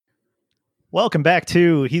Welcome back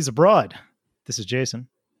to He's Abroad. This is Jason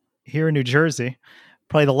here in New Jersey.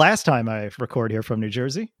 Probably the last time I record here from New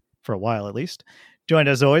Jersey, for a while at least. Joined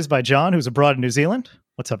as always by John, who's abroad in New Zealand.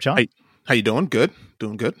 What's up, John? Hey, how you doing? Good.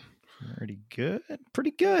 Doing good. Pretty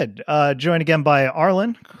good. Joined again by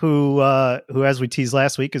Arlen, who, as we teased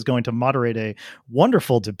last week, is going to moderate a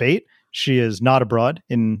wonderful debate. She is not abroad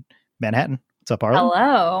in Manhattan. What's up, Arlen?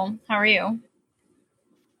 Hello. How are you?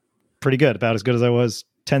 Pretty good. About as good as I was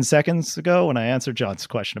 10 seconds ago when I answered John's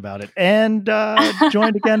question about it. And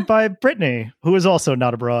joined again by Brittany, who is also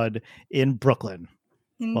not abroad in Brooklyn.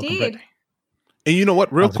 Indeed. Welcome, and you know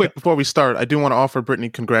what? Real quick before we start, I do want to offer Brittany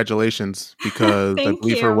congratulations because I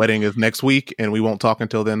believe her wedding is next week and we won't talk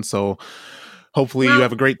until then. So hopefully you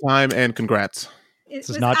have a great time and congrats. This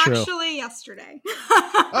is not true. Actually yesterday.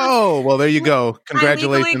 Oh, well, there you go.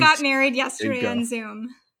 Congratulations. I legally got married yesterday on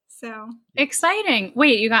Zoom. So exciting.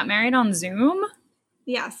 Wait, you got married on Zoom?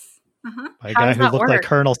 Yes. Uh-huh. By a guy who looked like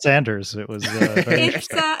Colonel Sanders. It was very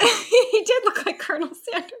interesting. He did look like Colonel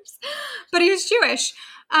Sanders, but he was Jewish.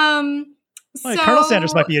 Colonel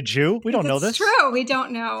Sanders might be a Jew. We don't know this. True. We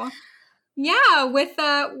don't know. Yeah, with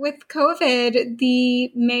COVID,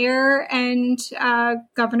 the mayor and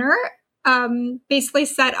governor basically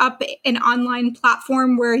set up an online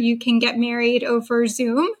platform where you can get married over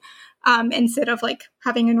Zoom instead of like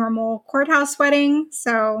having a normal courthouse wedding.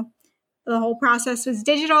 So the whole process was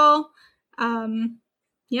digital.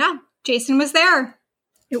 Jason was there.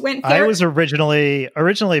 It went fair. I was originally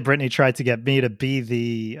Brittany tried to get me to be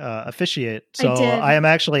the officiate. So I'm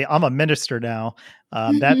a minister now.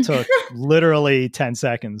 That took literally 10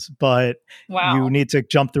 seconds, but you need to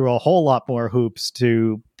jump through a whole lot more hoops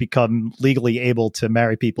to become legally able to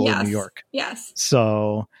marry people in New York. Yes.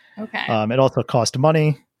 So it also cost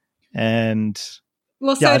money. And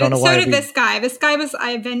so did this guy. This guy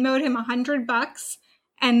I Venmo'd him $100,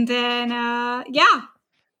 and then that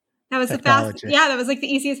was that was like the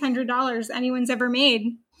easiest $100 anyone's ever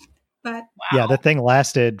made. But the thing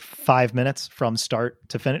lasted 5 minutes from start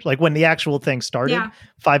to finish. Like when the actual thing started,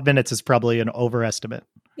 5 minutes is probably an overestimate.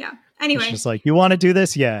 Yeah. Anyway, it's just like, you want to do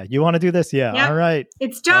this? Yeah. You want to do this? Yeah. Yep. All right.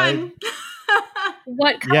 It's done.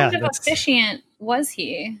 What kind of officiant was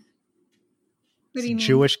he? What do you mean?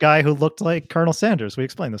 Jewish guy who looked like Colonel Sanders. We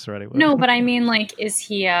explained this already. No, but I mean, like, is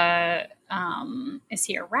he a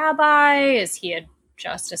rabbi? Is he a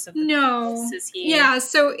justice of the peace? Is he? Yeah.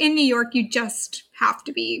 So in New York, you just have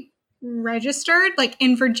to be registered. Like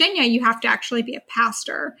in Virginia, you have to actually be a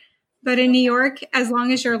pastor. But in New York, as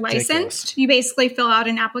long as you're licensed, you basically fill out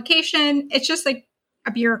an application. It's just like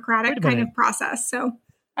a bureaucratic kind of process. So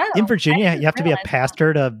in Virginia, you have to be a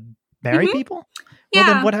pastor to marry people? Well,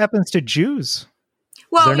 then what happens to Jews?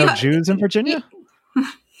 Well, is there no Jews in Virginia?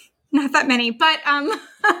 Not that many, but I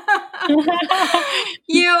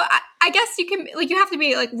guess you can, like, you have to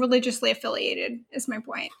be like religiously affiliated is my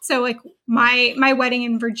point. So like my wedding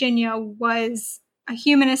in Virginia was a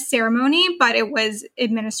humanist ceremony, but it was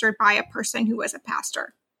administered by a person who was a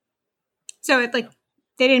pastor. So it like,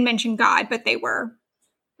 they didn't mention God, but they were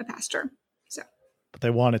a pastor. So, but they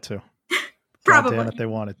wanted to. Probably. God damn it, they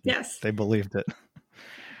wanted to. Yes. They believed it.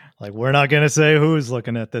 Like, we're not going to say who's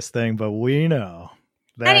looking at this thing, but we know.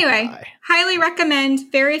 Anyway, highly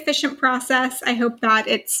recommend. Very efficient process. I hope that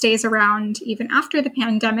it stays around even after the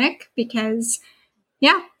pandemic because,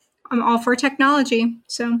 I'm all for technology.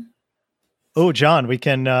 So, oh, John, we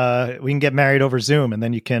can get married over Zoom, and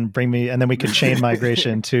then you can bring me, and then we can chain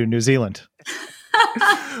migration to New Zealand.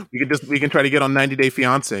 we can try to get on 90 Day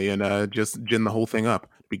Fiance and just gin the whole thing up.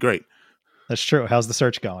 It'd be great. That's true. How's the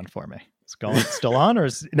search going for me? It's still on, or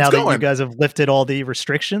now that you guys have lifted all the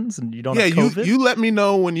restrictions and you don't have COVID? you let me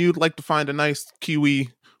know when you'd like to find a nice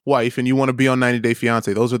Kiwi wife and you want to be on 90 Day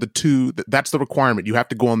Fiance. Those are the two. That's the requirement. You have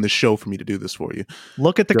to go on this show for me to do this for you.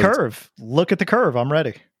 Look at the curve. Look at the curve. I'm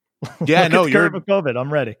ready. Yeah, no, you're curve of COVID.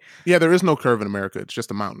 I'm ready. Yeah, there is no curve in America. It's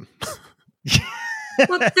just a mountain.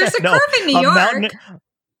 Well, there's a curve in New York.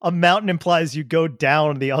 A mountain implies you go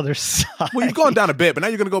down the other side. Well, you've gone down a bit, but now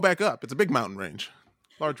you're going to go back up. It's a big mountain range.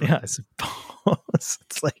 Large range. Yeah, I suppose.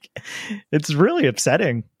 It's like, it's really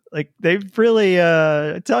upsetting. Like, they've really,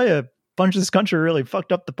 I tell you, a bunch of this country really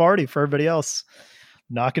fucked up the party for everybody else.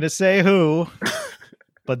 Not going to say who,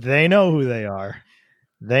 but they know who they are.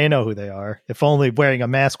 They know who they are. If only wearing a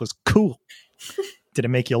mask was cool. Did it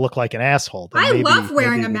make you look like an asshole? I love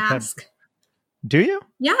wearing a mask. Do you?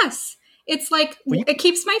 Yes. It's like, it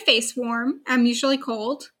keeps my face warm. I'm usually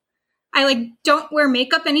cold. I don't wear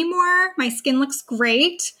makeup anymore. My skin looks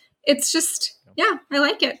great. It's just, I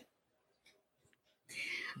like it.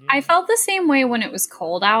 I felt the same way when it was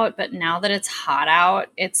cold out, but now that it's hot out,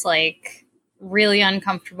 it's like really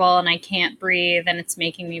uncomfortable and I can't breathe and it's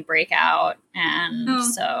making me break out. And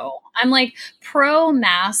so I'm like pro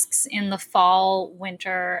masks in the fall,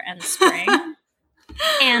 winter, and spring.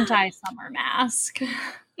 Anti-summer mask.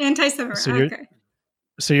 Anti-summer.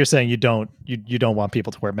 So you're saying you don't want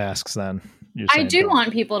people to wear masks then? I do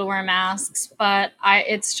want people to wear masks, but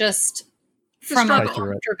it's just from a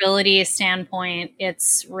comfortability standpoint,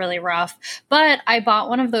 it's really rough. But I bought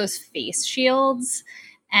one of those face shields,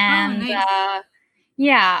 and I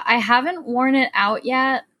haven't worn it out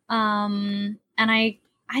yet. And I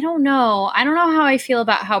don't know. I don't know how I feel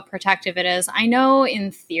about how protective it is. I know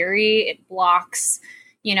in theory it blocks,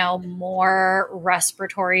 more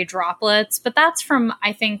respiratory droplets, but that's from,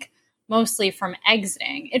 I think, mostly from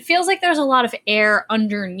exiting. It feels like there's a lot of air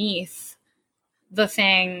underneath the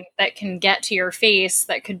thing that can get to your face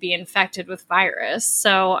that could be infected with virus.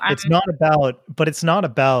 So it's not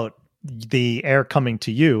about the air coming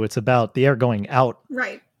to you. It's about the air going out.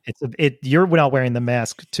 Right. You're not wearing the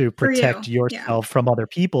mask to protect yourself from other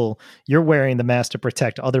people. You're wearing the mask to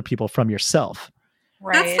protect other people from yourself.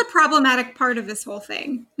 Right. That's the problematic part of this whole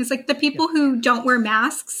thing. It's like the people who don't wear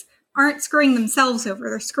masks aren't screwing themselves over.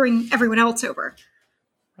 They're screwing everyone else over.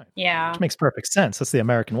 Right. Yeah. Which makes perfect sense. That's the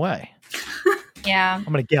American way. Yeah.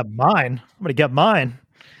 I'm going to get mine.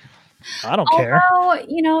 I don't care.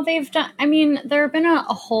 They've done, there have been a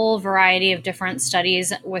whole variety of different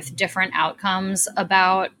studies with different outcomes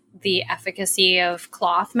about the efficacy of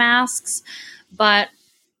cloth masks, but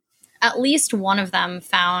at least one of them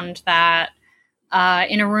found that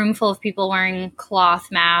in a room full of people wearing cloth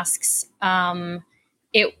masks,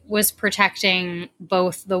 it was protecting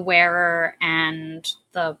both the wearer and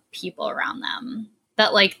the people around them.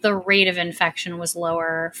 That like the rate of infection was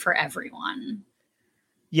lower for everyone.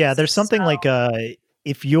 Yeah, there's something like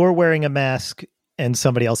if you're wearing a mask and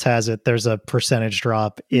somebody else has it, there's a percentage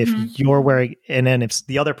drop. If you're wearing, and then if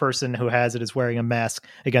the other person who has it is wearing a mask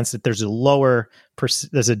against it, there's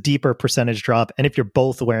a deeper percentage drop. And if you're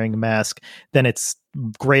both wearing a mask, then it's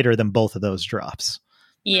greater than both of those drops.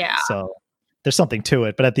 Yeah. So there's something to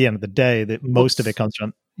it. But at the end of the day, that most of it comes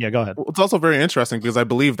from. Yeah, go ahead. Well, it's also very interesting because I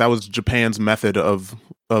believe that was Japan's method of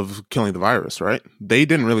killing the virus, right? They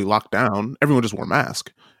didn't really lock down. Everyone just wore a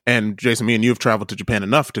mask. And Jason, me and you have traveled to Japan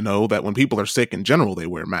enough to know that when people are sick in general, they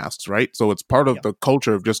wear masks, right? So it's part of the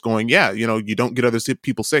culture of just going, you don't get other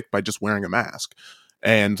people sick by just wearing a mask.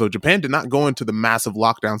 And so Japan did not go into the massive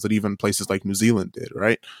lockdowns that even places like New Zealand did,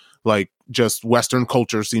 right? Like just Western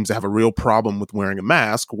culture seems to have a real problem with wearing a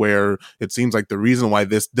mask, where it seems like the reason why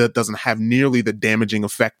this doesn't have nearly the damaging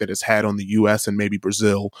effect that it's had on the US and maybe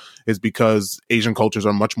Brazil is because Asian cultures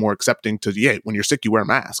are much more accepting to, when you're sick, you wear a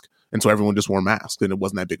mask. And so everyone just wore masks and it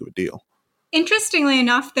wasn't that big of a deal. Interestingly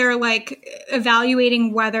enough, they're like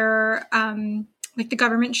evaluating whether like the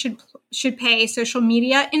government should pay social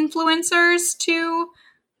media influencers to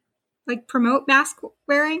like promote mask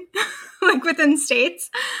wearing like within states.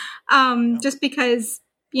 Just because,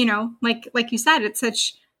 like you said,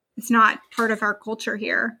 it's not part of our culture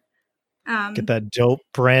here. Get that dope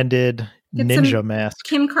branded ninja mask.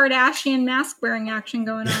 Kim Kardashian mask wearing action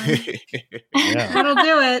going on. Yeah. That'll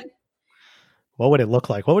do it. What would it look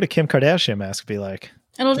like? What would a Kim Kardashian mask be like?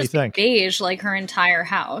 It'll just be beige like her entire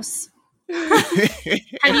house.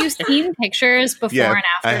 Have you seen pictures before and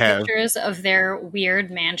after pictures of their weird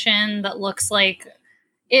mansion that looks like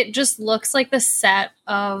it just looks like the set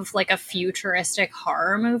of like a futuristic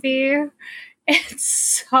horror movie? It's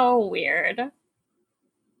so weird.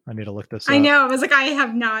 I need to look this up. I know. I was like, I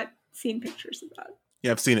have not seen pictures of that. Yeah,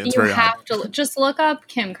 I've seen it. It's you very have odd. to just look up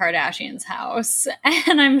Kim Kardashian's house,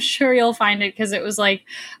 and I'm sure you'll find it because it was like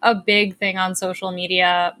a big thing on social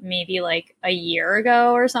media maybe like a year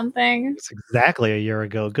ago or something. It's exactly a year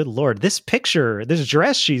ago. Good Lord. This picture, this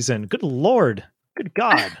dress she's in. Good Lord. Good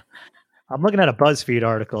God. I'm looking at a BuzzFeed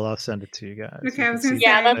article. I'll send it to you guys. Okay, I was going to say.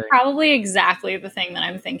 Yeah, that's probably exactly the thing that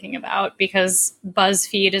I'm thinking about because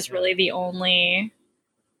BuzzFeed is really the only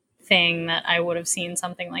thing that I would have seen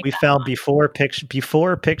something like that. We found before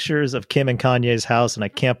pictures of Kim and Kanye's house, and I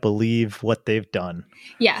can't believe what they've done.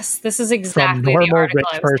 Yes, this is exactly from normal the article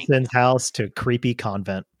rich person's house to creepy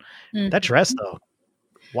convent. Mm-hmm. That dress, though,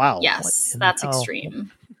 wow. Yes, that's extreme.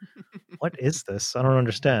 What is this? I don't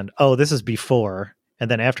understand. Oh, this is before, and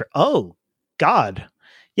then after. Oh, God.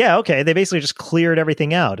 Yeah, okay. They basically just cleared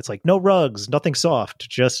everything out. It's like no rugs, nothing soft,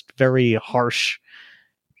 just very harsh.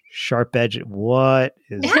 Sharp edge. What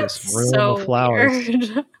is this room of flowers?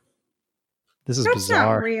 Weird. This is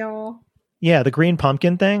bizarre. Not real. Yeah, the green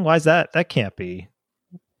pumpkin thing. Why is that? That can't be.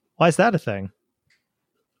 Why is that a thing?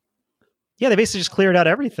 Yeah, they basically just cleared out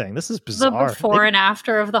everything. This is bizarre. The before and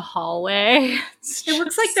after of the hallway. It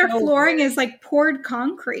looks like their flooring is like poured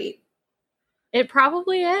concrete. It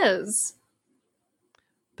probably is.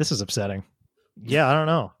 This is upsetting. Yeah, I don't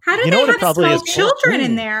know. How do they have small children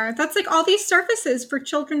in there? That's like all these surfaces for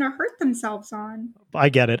children to hurt themselves on. I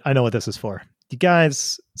get it. I know what this is for. You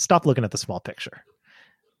guys, stop looking at the small picture.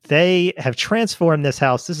 They have transformed this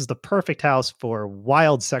house. This is the perfect house for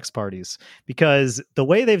wild sex parties because the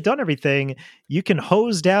way they've done everything, you can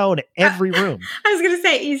hose down every room. I was going to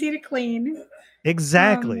say easy to clean.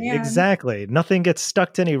 Exactly. Exactly. Nothing gets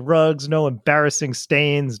stuck to any rugs, no embarrassing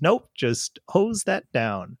stains. Nope. Just hose that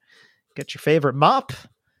down. Get your favorite mop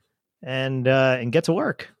and get to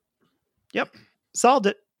work. Yep. Solved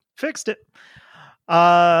it. Fixed it.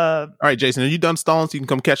 All right, Jason, are you done stalling so you can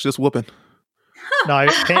come catch this whooping? No,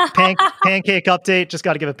 pancake update. Just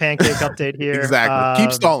got to give a pancake update here. Exactly.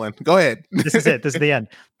 Keep stalling. Go ahead. This is it. This is the end.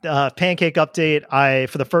 Pancake update. I,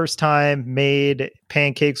 for the first time, made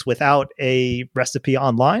pancakes without a recipe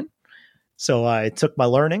online. So I took my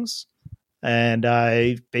learnings and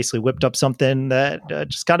I basically whipped up something that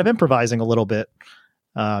just kind of improvising a little bit.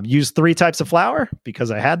 Used 3 types of flour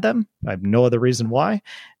because I had them. I have no other reason why.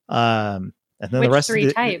 And then the rest 3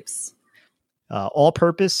 of types?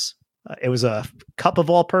 All-purpose. It was a cup of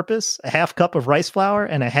all-purpose, a half cup of rice flour,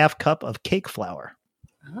 and a half cup of cake flour.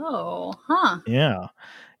 Oh, huh. Yeah.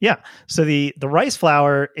 Yeah. So the rice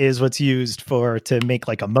flour is what's used to make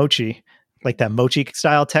like a mochi, like that mochi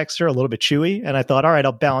style texture, a little bit chewy. And I thought, all right,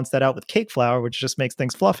 I'll balance that out with cake flour, which just makes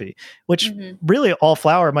things fluffy, which really all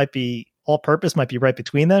flour might be all-purpose might be right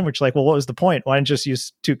between them, which like, well, what was the point? Why didn't you just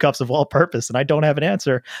use 2 cups of all-purpose? And I don't have an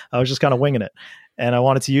answer. I was just kind of winging it. And I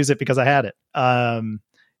wanted to use it because I had it.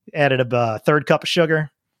 Added a 1/3 cup of sugar,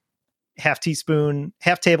 half tablespoon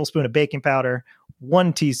of baking powder,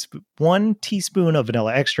 1 teaspoon of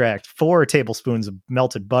vanilla extract, 4 tablespoons of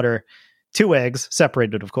melted butter, 2 eggs,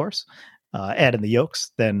 separated, of course. Add in the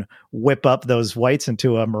yolks, then whip up those whites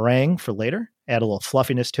into a meringue for later. Add a little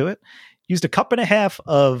fluffiness to it. Used 1.5 cups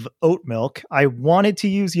of oat milk. I wanted to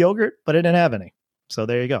use yogurt, but I didn't have any. So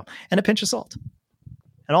there you go. And a pinch of salt.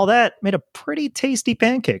 And all that made a pretty tasty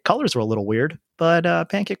pancake. Colors were a little weird, but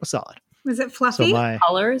pancake was solid. Was it fluffy? So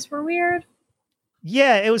colors were weird?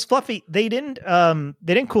 Yeah, it was fluffy. They didn't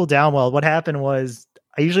cool down well. What happened was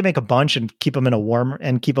I usually make a bunch and keep them on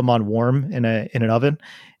warm in an oven,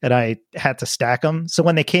 and I had to stack them. So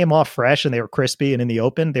when they came off fresh and they were crispy and in the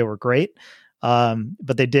open, they were great.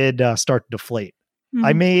 But they did start to deflate.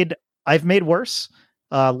 Mm-hmm. I've made worse,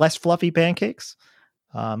 less fluffy pancakes.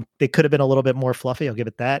 They could have been a little bit more fluffy. I'll give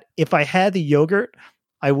it that. If I had the yogurt,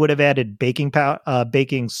 I would have added baking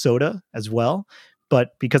soda as well.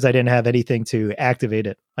 But because I didn't have anything to activate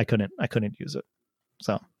it, I couldn't use it.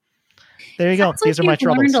 So there you go. These are my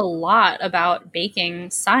troubles. Learned a lot about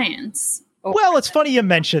baking science. Well, it's funny you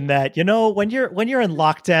mentioned that. You know, when you're in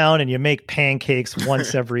lockdown and you make pancakes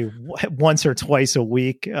once or twice a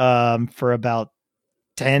week for about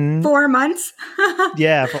 4 months.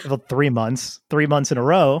 Yeah, for 3 months. 3 months in a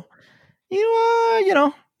row.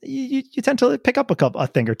 You tend to pick up a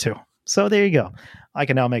thing or two. So there you go. I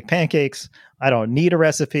can now make pancakes. I don't need a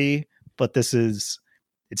recipe, but it's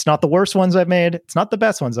not the worst ones I've made. It's not the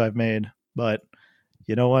best ones I've made, but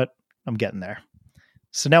you know what? I'm getting there.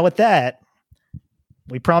 So now with that,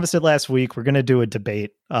 we promised it last week. We're going to do a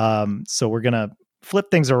debate. So we're going to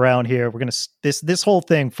flip things around here. We're going to, this whole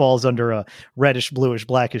thing falls under a reddish, bluish,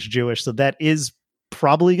 blackish, Jewish. So that is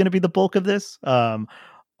probably going to be the bulk of this.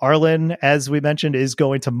 Arlen, as we mentioned, is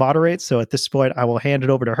going to moderate. So at this point, I will hand it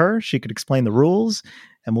over to her. She could explain the rules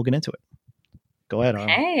and we'll get into it. Go ahead, Arlen.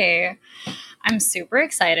 Hey, I'm super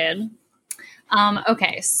excited.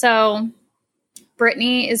 Okay, so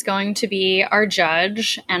Brittany is going to be our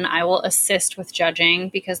judge and I will assist with judging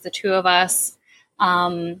because the two of us,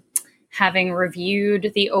 having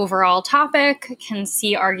reviewed the overall topic, can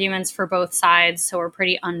see arguments for both sides. So we're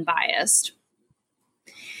pretty unbiased.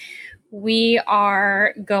 We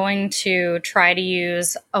are going to try to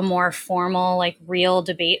use a more formal, like real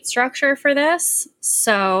debate structure for this.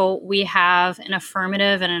 So we have an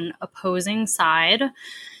affirmative and an opposing side.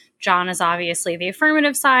 John is obviously the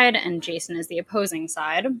affirmative side and Jason is the opposing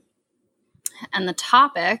side. And the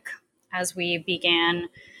topic, as we began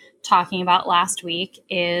talking about last week,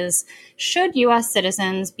 is should U.S.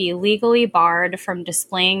 citizens be legally barred from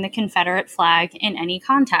displaying the Confederate flag in any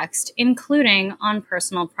context, including on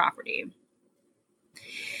personal property?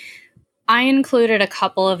 I included a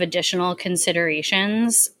couple of additional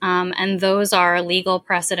considerations, and those are legal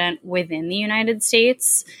precedent within the United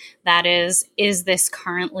States. That is this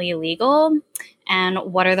currently legal? and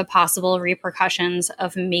what are the possible repercussions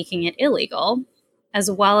of making it illegal, as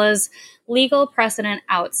well as legal precedent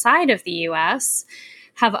outside of the US.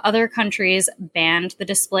 Have other countries banned the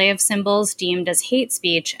display of symbols deemed as hate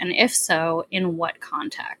speech, and if so, in what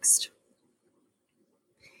context?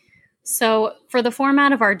 So for the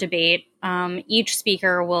format of our debate, each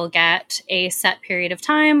speaker will get a set period of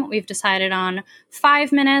time. We've decided on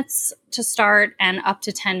 5 minutes to start and up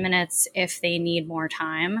to 10 minutes if they need more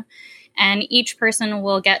time. And each person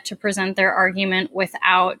will get to present their argument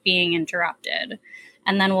without being interrupted.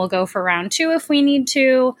 And then we'll go for round 2 if we need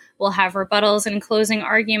to. We'll have rebuttals and closing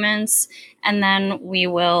arguments. And then we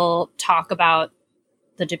will talk about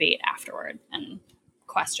the debate afterward and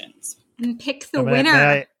questions. And pick the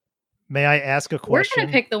winner. May I ask a question? We're going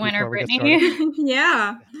to pick the winner, Brittany.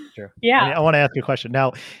 Yeah. Sure. Yeah. I want to ask you a question.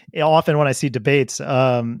 Now, often when I see debates,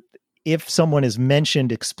 if someone is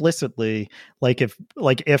mentioned explicitly, like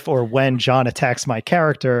if or when John attacks my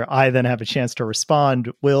character, I then have a chance to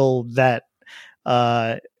respond. Will that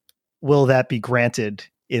be granted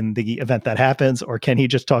in the event that happens, or can he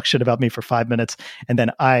just talk shit about me for 5 minutes and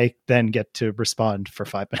then I then get to respond for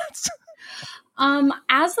 5 minutes?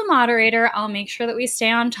 As the moderator, I'll make sure that we stay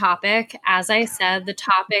on topic. As I said, the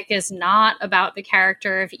topic is not about the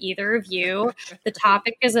character of either of you. The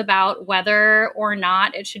topic is about whether or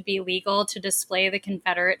not it should be legal to display the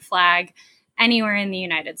Confederate flag anywhere in the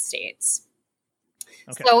United States.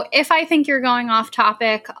 Okay. So if I think you're going off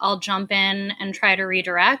topic, I'll jump in and try to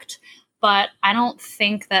redirect. But I don't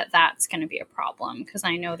think that that's going to be a problem because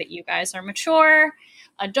I know that you guys are mature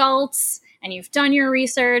adults and you've done your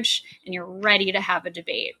research and you're ready to have a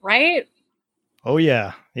debate, right? Oh,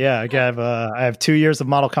 yeah. Yeah. I have 2 years of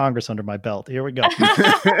Model Congress under my belt. Here we go.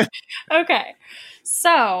 Okay.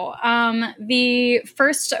 So the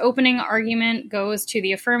first opening argument goes to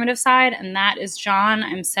the affirmative side, and that is John.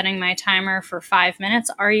 I'm setting my timer for 5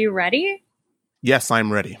 minutes. Are you ready? Yes,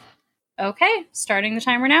 I'm ready. Okay. Starting the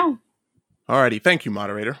timer now. Alrighty. Thank you,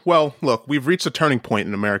 moderator. Well, look, we've reached a turning point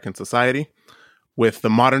in American society. With the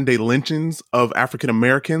modern-day lynchings of African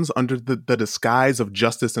Americans under the disguise of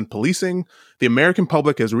justice and policing, the American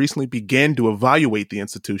public has recently begun to evaluate the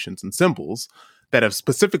institutions and symbols that have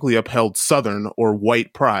specifically upheld Southern or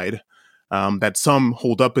white pride that some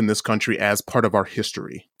hold up in this country as part of our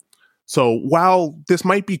history. So while this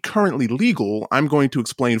might be currently legal, I'm going to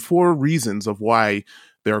explain 4 reasons of why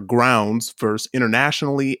there are grounds, first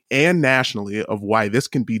internationally and nationally, of why this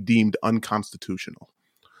can be deemed unconstitutional.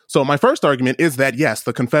 So my first argument is that, yes,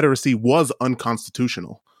 the Confederacy was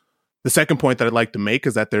unconstitutional. The second point that I'd like to make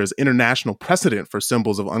is that there's international precedent for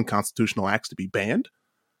symbols of unconstitutional acts to be banned.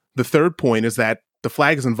 The third point is that the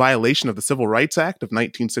flag is in violation of the Civil Rights Act of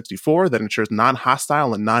 1964 that ensures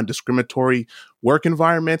non-hostile and non-discriminatory work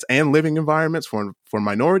environments and living environments for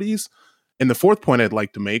minorities. And the fourth point I'd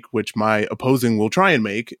like to make, which my opposing will try and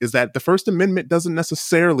make, is that the First Amendment doesn't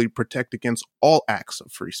necessarily protect against all acts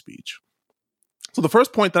of free speech. So the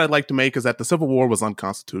first point that I'd like to make is that the Civil War was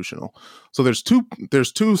unconstitutional. So there's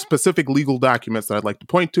two specific legal documents that I'd like to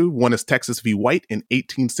point to. One is Texas v. White in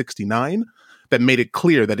 1869 that made it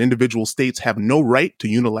clear that individual states have no right to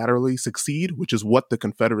unilaterally secede, which is what the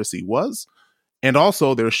Confederacy was. And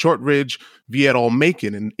also there's Shortridge v. et al.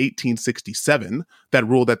 Macon in 1867 that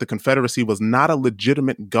ruled that the Confederacy was not a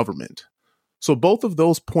legitimate government. So both of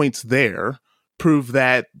those points there prove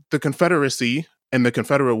that the Confederacy and the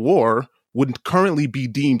Confederate War would currently be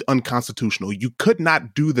deemed unconstitutional. You could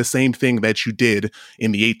not do the same thing that you did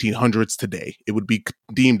in the 1800s today. It would be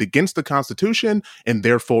deemed against the Constitution and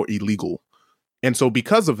therefore illegal. And so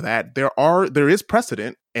because of that, there is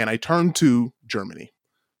precedent, and I turn to Germany.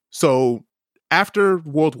 So after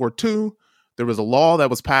World War II, there was a law that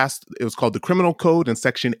was passed. It was called the Criminal Code in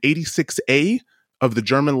Section 86A of the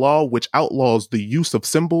German law, which outlaws the use of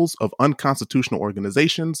symbols of unconstitutional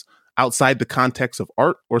organizations outside the context of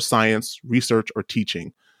art or science, research, or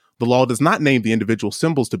teaching. The law does not name the individual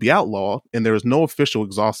symbols to be outlawed, and there is no official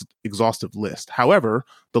exhaustive list. However,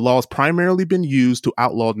 the law has primarily been used to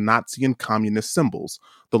outlaw Nazi and communist symbols.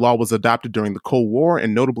 The law was adopted during the Cold War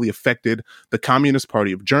and notably affected the Communist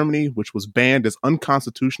Party of Germany, which was banned as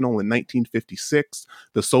unconstitutional in 1956,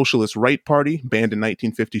 the Socialist Right Party, banned in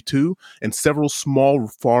 1952, and several small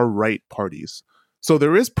far-right parties. So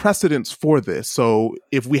there is precedence for this. So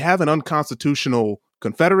if we have an unconstitutional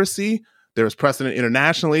Confederacy, there is precedent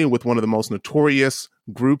internationally with one of the most notorious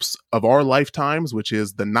groups of our lifetimes, which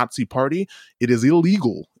is the Nazi Party. It is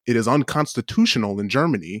illegal. It is unconstitutional in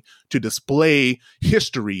Germany to display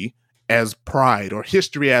history as pride, or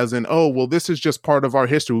history as in, oh, well, this is just part of our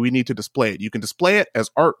history. We need to display it. You can display it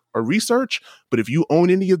as art or research, but if you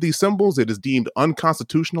own any of these symbols, it is deemed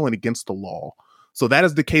unconstitutional and against the law. So that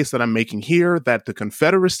is the case that I'm making here, that the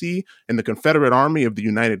Confederacy and the Confederate Army of the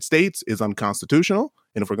United States is unconstitutional.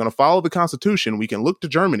 And if we're going to follow the Constitution, we can look to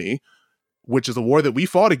Germany, which is a war that we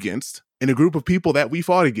fought against, and a group of people that we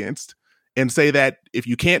fought against, and say that if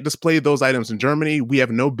you can't display those items in Germany, we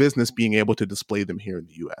have no business being able to display them here in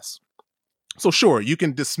the US. So sure, you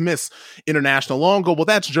can dismiss international law and go, well,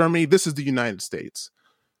 that's Germany, this is the United States.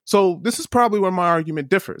 So this is probably where my argument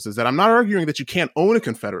differs, is that I'm not arguing that you can't own a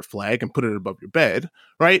Confederate flag and put it above your bed,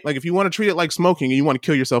 right? Like if you want to treat it like smoking and you want to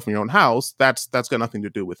kill yourself in your own house, that's got nothing to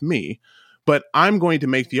do with me. But I'm going to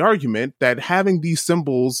make the argument that having these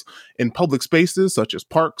symbols in public spaces, such as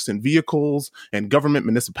parks and vehicles and government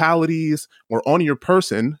municipalities or on your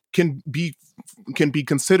person, can be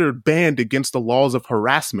considered banned against the laws of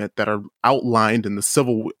harassment that are outlined in the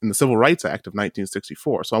Civil Rights Act of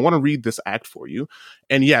 1964. So I want to read this act for you.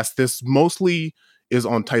 And yes, this mostly is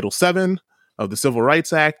on Title VII of the Civil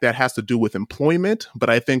Rights Act that has to do with employment, but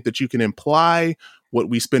I think that you can imply what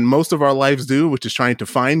we spend most of our lives do, which is trying to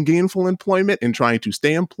find gainful employment and trying to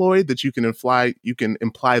stay employed, that you can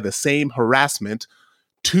imply the same harassment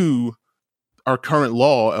to our current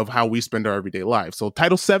law of how we spend our everyday lives. So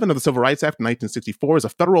Title VII of the Civil Rights Act of 1964 is a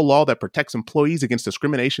federal law that protects employees against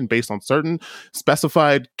discrimination based on certain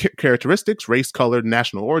specified characteristics: race, color,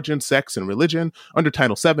 national origin, sex, and religion. Under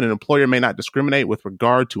Title VII, an employer may not discriminate with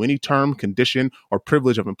regard to any term, condition, or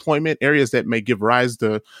privilege of employment. Areas that may give rise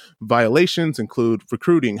to violations include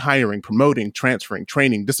recruiting, hiring, promoting, transferring,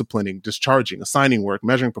 training, disciplining, discharging, assigning work,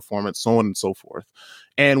 measuring performance, so on and so forth.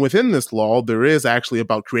 And within this law, there is actually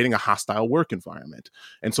about creating a hostile work environment.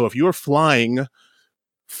 And so if you're flying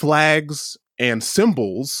flags and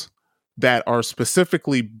symbols that are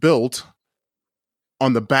specifically built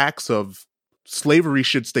on the backs of slavery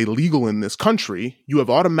should stay legal in this country, you have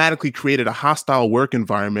automatically created a hostile work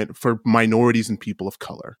environment for minorities and people of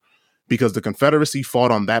color. Because the Confederacy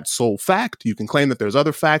fought on that sole fact. You can claim that there's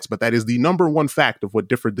other facts, but that is the number one fact of what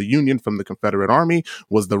differed the Union from the Confederate Army,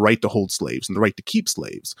 was the right to hold slaves and the right to keep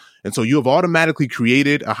slaves. And so you have automatically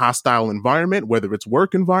created a hostile environment, whether it's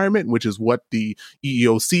work environment, which is what the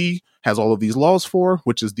EEOC has all of these laws for,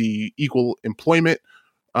 which is the equal employment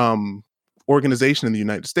organization in the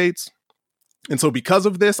United States. And so because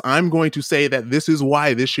of this, I'm going to say that this is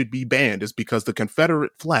why this should be banned, is because the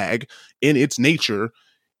Confederate flag in its nature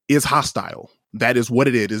is hostile. That is what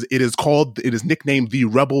it is. It is nicknamed the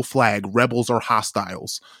rebel flag. Rebels are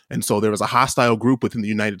hostiles. And so there was a hostile group within the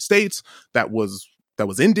United States that was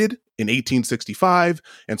ended in 1865.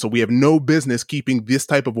 And so we have no business keeping this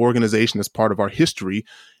type of organization as part of our history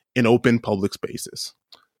in open public spaces.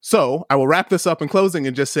 So I will wrap this up in closing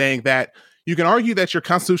and just saying that you can argue that your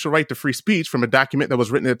constitutional right to free speech from a document that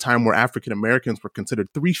was written at a time where African Americans were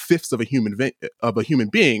considered 3/5 of a human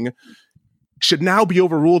being should now be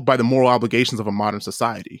overruled by the moral obligations of a modern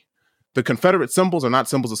society. The Confederate symbols are not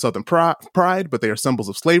symbols of Southern pride, but they are symbols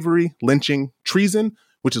of slavery, lynching, treason,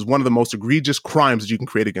 which is one of the most egregious crimes that you can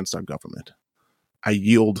create against our government. I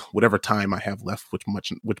yield whatever time I have left,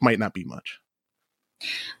 which might not be much.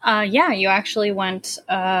 Yeah, you actually went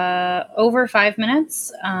over 5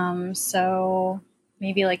 minutes, so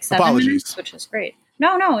maybe like 7 minutes, which is great.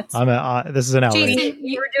 No, it's this is an hour. Jason,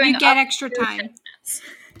 you get extra time.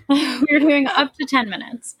 We were doing up to 10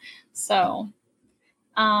 minutes. So,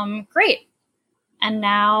 great. And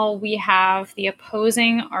now we have the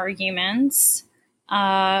opposing arguments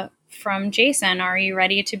from Jason. Are you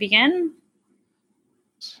ready to begin?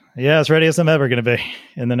 Yeah, as ready as I'm ever going to be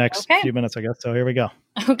in the next few minutes, I guess. So here we go.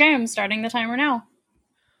 Okay, I'm starting the timer now.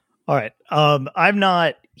 All right. I'm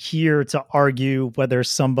not here to argue whether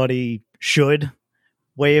somebody should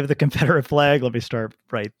wave the Confederate flag. Let me start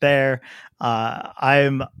right there.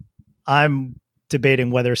 I'm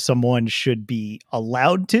debating whether someone should be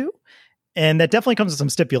allowed to, and that definitely comes with some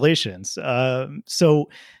stipulations. So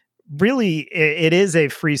really, it is a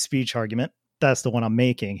free speech argument. That's the one I'm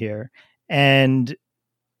making here, and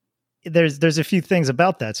there's a few things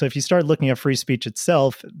about that. So if you start looking at free speech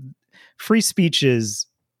itself, free speech is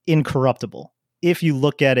incorruptible if you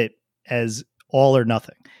look at it as all or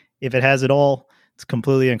nothing. If it has it all, it's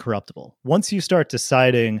completely incorruptible. Once you start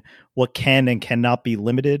deciding what can and cannot be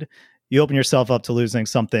limited, you open yourself up to losing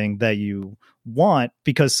something that you want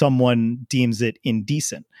because someone deems it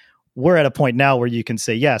indecent. We're at a point now where you can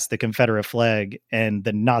say, yes, the Confederate flag and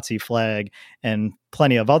the Nazi flag and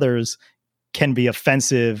plenty of others can be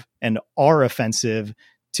offensive and are offensive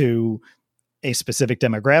to a specific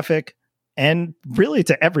demographic and really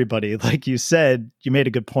to everybody. Like you said, you made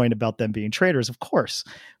a good point about them being traitors, of course,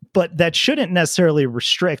 but that shouldn't necessarily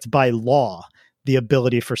restrict by law the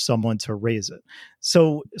ability for someone to raise it.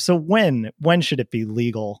 So when should it be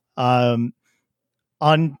legal?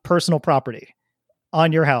 on personal property,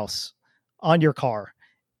 on your house, on your car.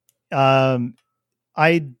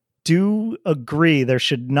 I do agree there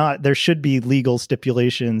should be legal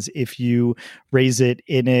stipulations if you raise it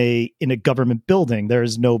in a government building.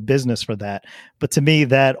 There's no business for that. But to me,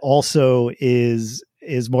 that also is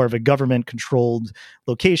more of a government controlled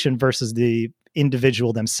location versus the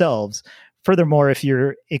individual themselves. Furthermore, if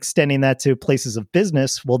you're extending that to places of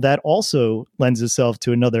business, well, that also lends itself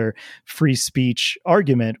to another free speech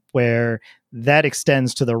argument where that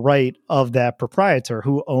extends to the right of that proprietor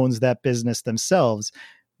who owns that business themselves.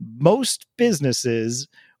 Most businesses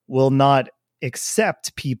will not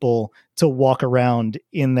accept people to walk around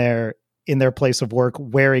in their place of work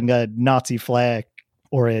wearing a Nazi flag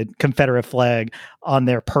or a Confederate flag on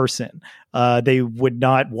their person. They would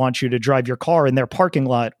not want you to drive your car in their parking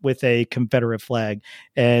lot with a Confederate flag,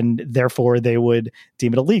 and therefore they would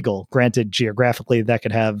deem it illegal. Granted, geographically, that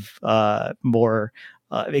could have more.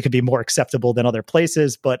 It could be more acceptable than other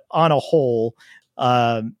places, but on a whole,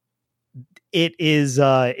 it is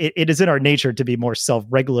in our nature to be more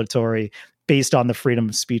self-regulatory based on the freedom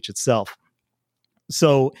of speech itself.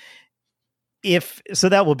 So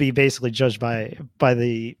that will be basically judged by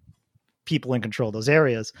the people in control of those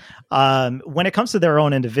areas. When it comes to their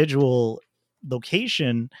own individual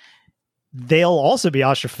location, they'll also be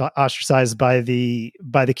ostracized by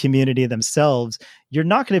the community themselves. You're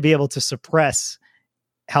not going to be able to suppress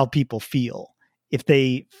how people feel. If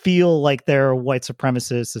they feel like they're white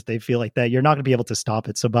supremacists, if they feel like that, you're not going to be able to stop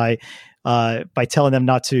it. So by telling them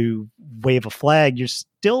not to wave a flag, you're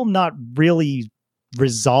still not really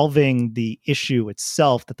resolving the issue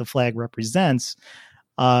itself that the flag represents.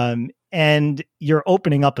 And you're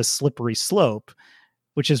opening up a slippery slope,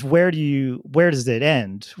 which is where does it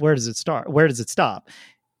end? Where does it start? Where does it stop?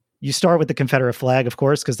 You start with the Confederate flag, of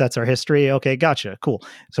course, because that's our history. Okay, gotcha. Cool.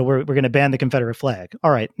 So we're going to ban the Confederate flag.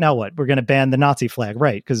 All right, now what? We're going to ban the Nazi flag,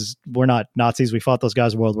 right? Because we're not Nazis. We fought those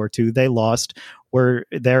guys in World War II. They lost.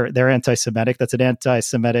 They're anti-Semitic. That's an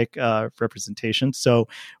anti-Semitic representation. So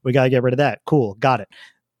we got to get rid of that. Cool. Got it.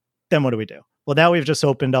 Then what do we do? Well, now we've just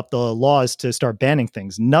opened up the laws to start banning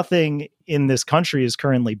things. Nothing in this country is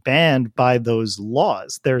currently banned by those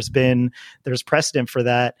laws. There's precedent for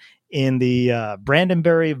that in the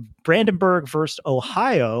Brandenburg versus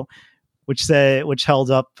Ohio, which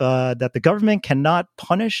held up that the government cannot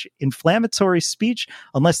punish inflammatory speech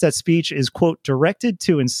unless that speech is, quote, directed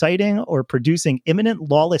to inciting or producing imminent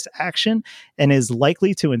lawless action and is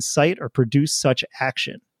likely to incite or produce such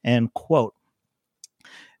action, end quote.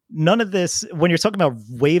 None of this, when you're talking about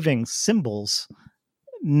waving symbols,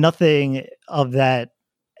 nothing of that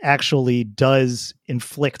actually does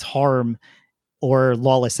inflict harm or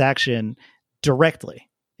lawless action directly.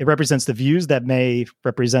 It represents the views that may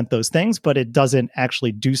represent those things, but it doesn't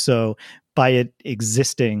actually do so by it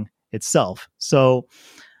existing itself. So,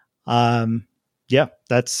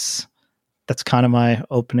 that's kind of my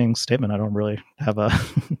opening statement. I don't really have a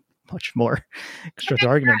much more constructive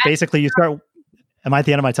argument. Basically, you start. Am I at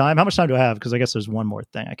the end of my time? How much time do I have? Because I guess there's one more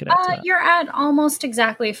thing I could add to that. You're at almost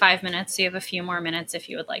exactly 5 minutes. So you have a few more minutes if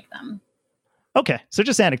you would like them. Okay, so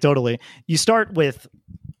just anecdotally, you start with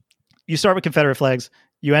Confederate flags.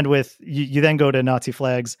 You end with you then go to Nazi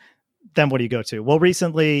flags. Then what do you go to? Well,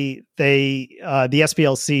 recently the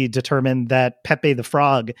SPLC determined that Pepe the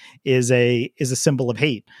Frog is a symbol of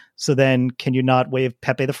hate. So then, can you not wave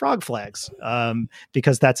Pepe the Frog flags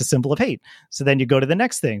because that's a symbol of hate? So then you go to the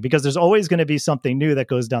next thing because there's always going to be something new that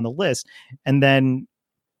goes down the list, and then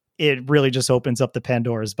it really just opens up the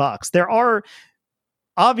Pandora's box. There are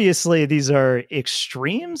obviously these are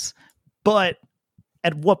extremes, but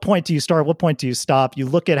at what point do you start? What point do you stop? You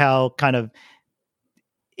look at how kind of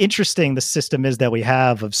interesting the system is that we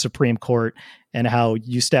have of Supreme Court and how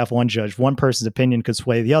you staff one judge. One person's opinion could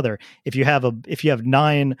sway the other. If you have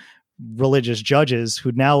 9 religious judges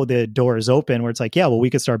who now the door is open where it's like, yeah, well, we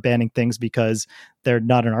could start banning things because they're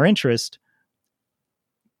not in our interest.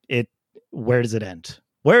 Where does it end?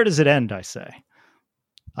 Where does it end? I say.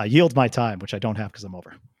 I yield my time, which I don't have because I'm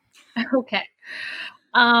over. Okay.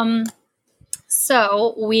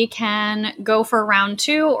 So we can go for round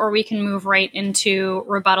 2, or we can move right into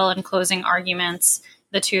rebuttal and closing arguments.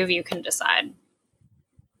 The two of you can decide.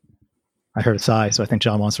 I heard a sigh, so I think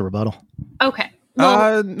John wants a rebuttal. Okay.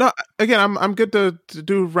 Well, no. Again, I'm good to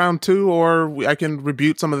do round 2, or I can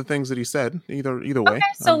rebut some of the things that he said. Either way. Okay,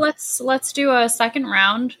 so let's do a second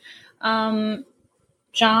round. John,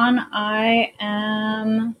 I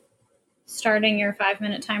am starting your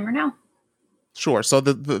 5-minute timer now. Sure. So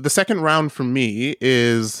the second round for me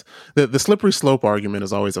is the slippery slope argument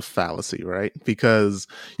is always a fallacy, right? Because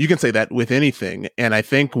you can say that with anything. And I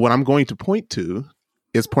think what I'm going to point to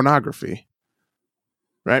is pornography,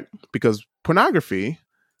 right? Because pornography,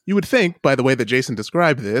 you would think, by the way that Jason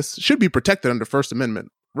described this, should be protected under First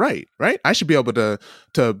Amendment right? I should be able to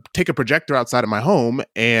take a projector outside of my home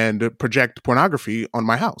and project pornography on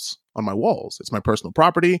my house, on my walls. It's my personal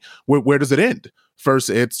property. Where does it end? First,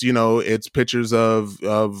 it's pictures of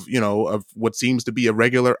what seems to be a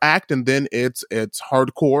regular act, and then it's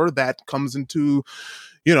hardcore that comes into,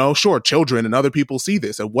 sure, children and other people see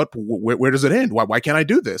this. And where does it end? Why can't I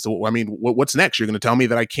do this? I mean, what's next? You're going to tell me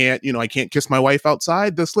that I can't kiss my wife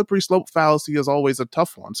outside? The slippery slope fallacy is always a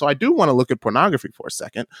tough one. So I do want to look at pornography for a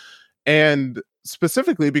second, and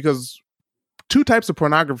specifically because two types of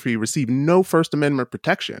pornography receive no First Amendment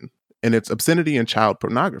protection, and it's obscenity and child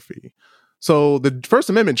pornography. So the First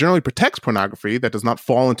Amendment generally protects pornography that does not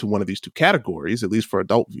fall into one of these two categories, at least for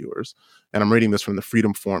adult viewers. And I'm reading this from the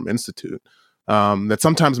Freedom Forum Institute. That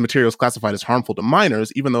sometimes material is classified as harmful to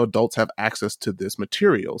minors, even though adults have access to this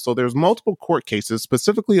material. So there's multiple court cases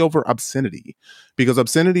specifically over obscenity, because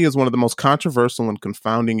obscenity is one of the most controversial and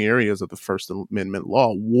confounding areas of the First Amendment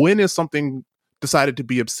law. When is something decided to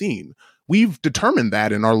be obscene? We've determined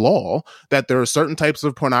that in our law that there are certain types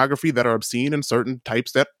of pornography that are obscene and certain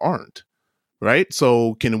types that aren't. Right?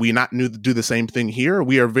 So can we not do the same thing here?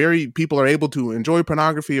 People are able to enjoy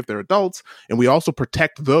pornography if they're adults, and we also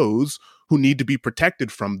protect those who need to be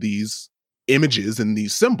protected from these images and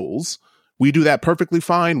these symbols. We do that perfectly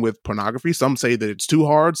fine with pornography. Some say that it's too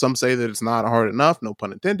hard. Some say that it's not hard enough, no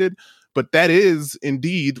pun intended. But that is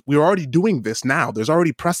indeed, we're already doing this now. There's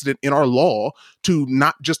already precedent in our law to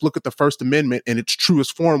not just look at the First Amendment in its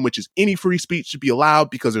truest form, which is any free speech should be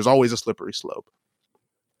allowed, because there's always a slippery slope.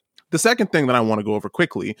 The second thing that I want to go over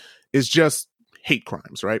quickly is just hate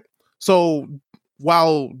crimes, right? So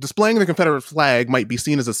while displaying the Confederate flag might be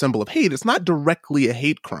seen as a symbol of hate, it's not directly a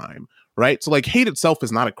hate crime, right? So like hate itself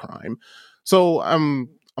is not a crime. So I'm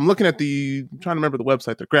looking at I'm trying to remember the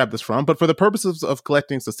website that grabbed this from, but for the purposes of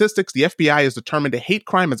collecting statistics, the FBI has determined a hate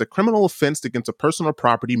crime as a criminal offense against a person or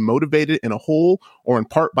property motivated in a whole or in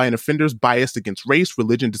part by an offender's bias against race,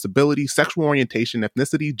 religion, disability, sexual orientation,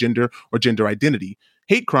 ethnicity, gender, or gender identity.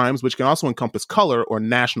 Hate crimes, which can also encompass color or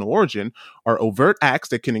national origin, are overt acts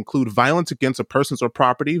that can include violence against a person's or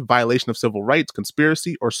property, violation of civil rights,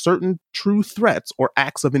 conspiracy, or certain true threats or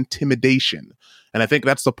acts of intimidation. And I think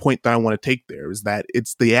that's the point that I want to take there, is that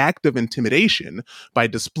it's the act of intimidation. By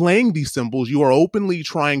displaying these symbols, you are openly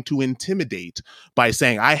trying to intimidate by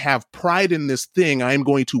saying, I have pride in this thing. I am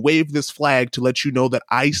going to wave this flag to let you know that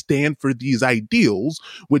I stand for these ideals,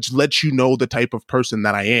 which lets you know the type of person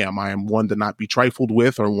that I am. I am one to not be trifled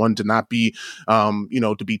with, or one to not be,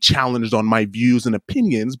 to be challenged on my views and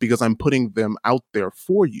opinions, because I'm putting them out there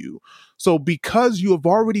for you. So because you have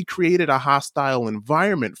already created a hostile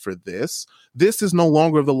environment for this is no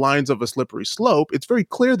longer the lines of a slippery slope. It's very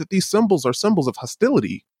clear that these symbols are symbols of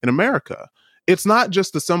hostility in America. It's not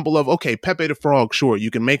just the symbol of, okay, Pepe the Frog, sure,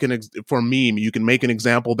 you can make for a meme, you can make an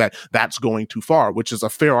example that's going too far, which is a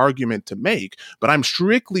fair argument to make. But I'm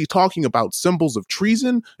strictly talking about symbols of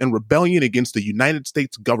treason and rebellion against the United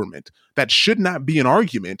States government. That should not be an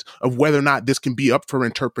argument of whether or not this can be up for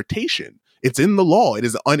interpretation. It's in the law.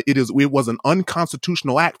 It was an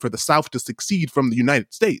unconstitutional act for the South to secede from the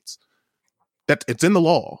United States. It's in the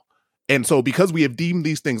law. And so because we have deemed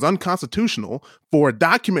these things unconstitutional for a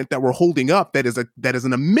document that we're holding up that is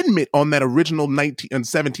an amendment on that original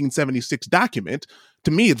 1776 document,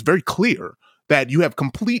 to me, it's very clear that you have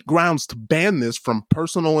complete grounds to ban this from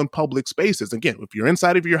personal and public spaces. Again, if you're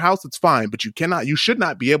inside of your house, it's fine, but you should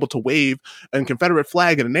not be able to wave a Confederate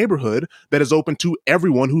flag in a neighborhood that is open to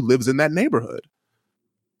everyone who lives in that neighborhood.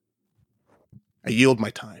 I yield my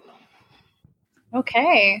time.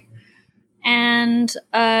 Okay. And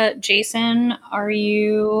Jason, are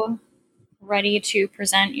you ready to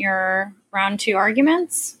present your round 2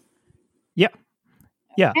 arguments? Yeah.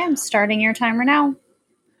 Okay, I'm starting your timer now.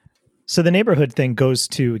 So the neighborhood thing goes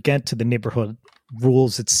to the neighborhood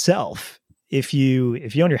rules itself. If you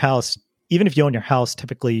own your house, even if you own your house,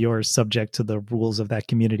 typically you're subject to the rules of that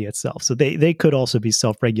community itself. So they could also be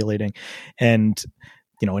self-regulating, and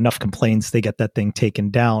enough complaints, they get that thing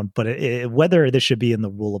taken down. But whether this should be in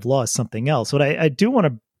the rule of law is something else. What I do want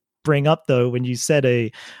to bring up, though, when you said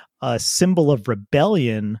a symbol of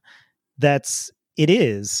rebellion, it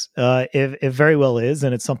is. It very well is,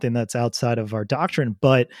 and it's something that's outside of our doctrine.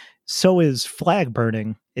 But so is flag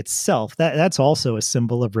burning itself. That's also a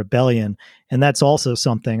symbol of rebellion, and that's also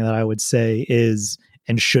something that I would say is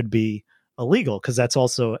and should be illegal, because that's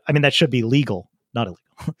also, that should be legal, not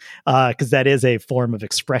illegal, because that is a form of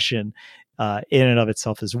expression in and of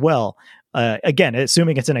itself as well. again,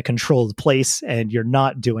 assuming it's in a controlled place and you're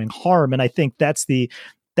not doing harm. And I think that's the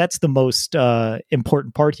most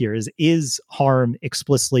important part here is harm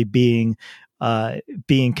explicitly being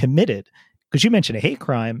committed. Because you mentioned a hate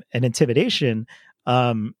crime and intimidation.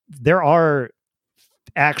 There are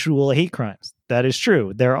actual hate crimes. That is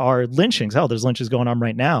true. There are lynchings. Hell, there's lynchings going on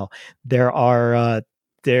right now. There are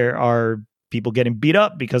people getting beat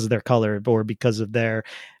up because of their color or because of their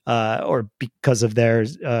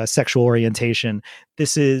sexual orientation.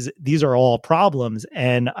 These are all problems.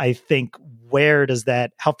 And I think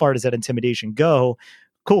how far does that intimidation go?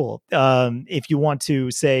 Cool. If you want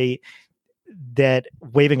to say that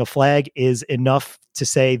waving a flag is enough to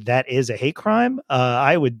say that is a hate crime,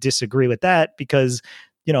 I would disagree with that, because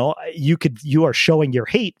you are showing your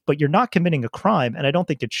hate, but you're not committing a crime, and I don't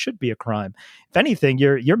think it should be a crime. If anything,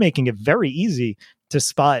 you're making it very easy to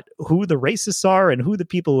spot who the racists are and who the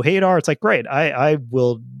people who hate are. It's like, great, I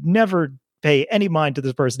will never pay any mind to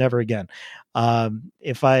this person ever again.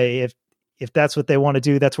 If that's what they want to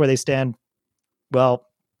do, that's where they stand. Well,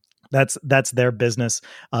 that's their business.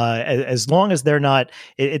 As long as they're not,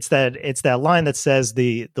 it's that line that says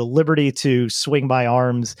the liberty to swing my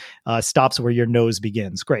arms stops where your nose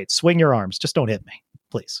begins. Great, swing your arms, just don't hit me,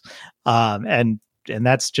 please. And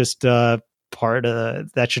that's just part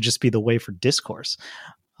of that. Should just be the way for discourse.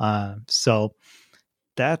 So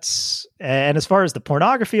that's, and as far as the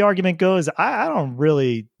pornography argument goes, I don't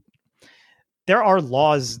really. There are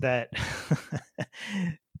laws that.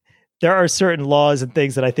 There are certain laws and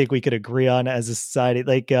things that I think we could agree on as a society.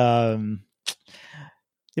 Like, it's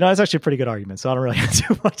actually a pretty good argument, so I don't really have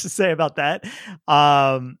too much to say about that.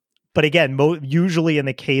 But again, usually in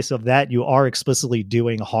the case of that, you are explicitly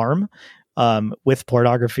doing harm with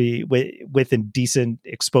pornography, with indecent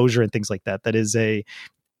exposure and things like that. That is a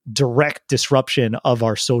direct disruption of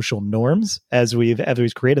our social norms as we've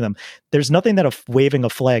created them. There's nothing that waving a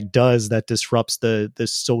flag does that disrupts the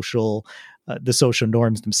social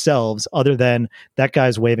norms themselves, other than that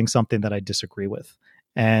guy's waving something that I disagree with.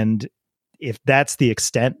 And if that's the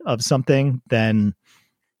extent of something, then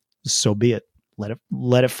so be it.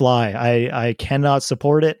 Let it fly. I cannot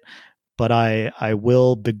support it, but I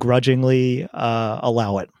will begrudgingly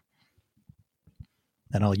allow it.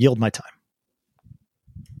 And I'll yield my time.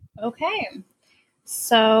 Okay.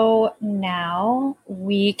 So now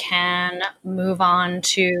we can move on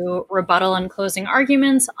to rebuttal and closing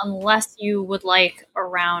arguments, unless you would like a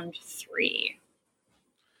round 3.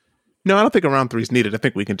 No, I don't think a round 3 is needed. I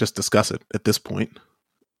think we can just discuss it at this point.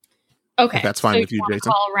 Okay. If that's fine with you,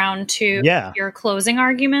 Jason. Call round 2 your closing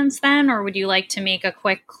arguments then, or would you like to make a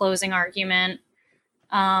quick closing argument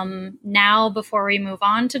now before we move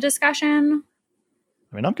on to discussion?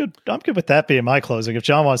 I mean, I'm good with that being my closing. If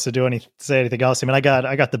John wants to say anything else, I mean, I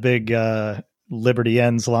got the big Liberty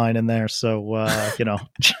ends line in there, so I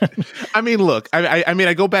mean, look,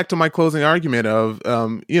 I go back to my closing argument of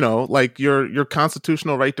like your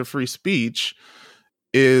constitutional right to free speech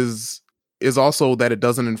is also that it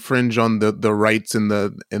doesn't infringe on the rights in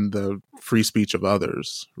the free speech of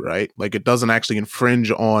others, right? Like, it doesn't actually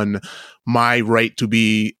infringe on my right to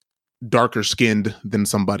be darker skinned than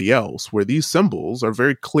somebody else, where these symbols are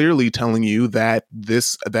very clearly telling you that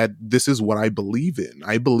this is what I believe in.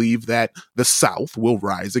 I believe that the South will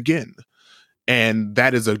rise again. And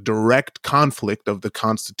that is a direct conflict of the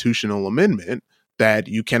constitutional amendment, that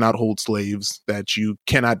you cannot hold slaves, that you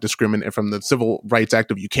cannot discriminate, from the Civil Rights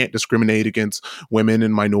Act of you can't discriminate against women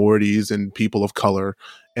and minorities and people of color.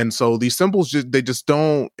 And so these symbols, they just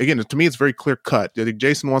don't, again, to me, it's very clear cut. I think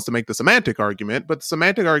Jason wants to make the semantic argument, but the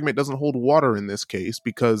semantic argument doesn't hold water in this case,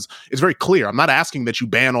 because it's very clear. I'm not asking that you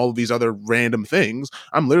ban all of these other random things.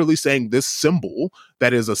 I'm literally saying this symbol,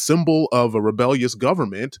 that is a symbol of a rebellious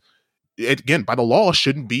government, it, again, by the law,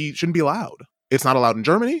 shouldn't be allowed. It's not allowed in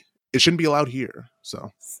Germany. It shouldn't be allowed here.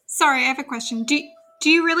 So, sorry, I have a question. Do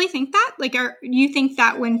you really think that? Like, you think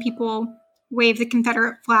that when people wave the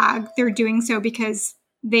Confederate flag, they're doing so because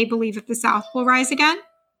they believe that the South will rise again?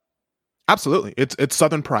 Absolutely. It's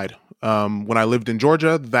Southern pride. When I lived in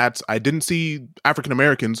Georgia, I didn't see African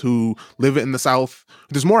Americans who live in the South.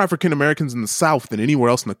 There's more African Americans in the South than anywhere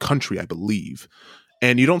else in the country, I believe.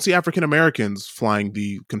 And you don't see African Americans flying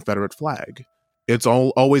the Confederate flag. It's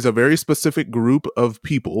always a very specific group of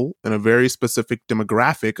people and a very specific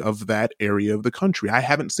demographic of that area of the country. I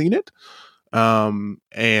haven't seen it.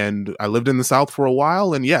 And I lived in the South for a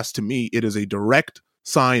while. And yes, to me, it is a direct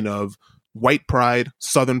sign of white pride,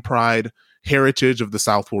 Southern pride, heritage of the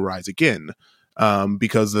South will rise again.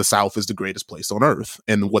 Because the South is the greatest place on earth.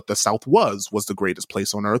 And what the South was the greatest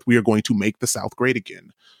place on earth. We are going to make the South great again.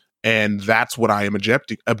 And that's what I am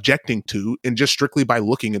objecting to. And just strictly by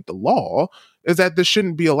looking at the law, is that this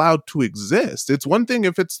shouldn't be allowed to exist. It's one thing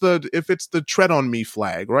if it's the tread on me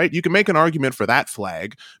flag, right? You can make an argument for that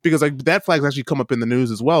flag because like that flag's actually come up in the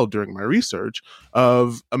news as well during my research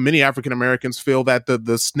of many African Americans feel that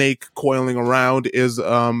the snake coiling around is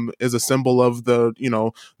a symbol of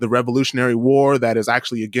the Revolutionary War that is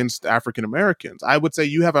actually against African Americans. I would say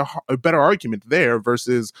you have a better argument there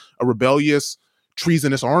versus a rebellious,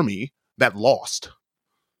 treasonous army that lost.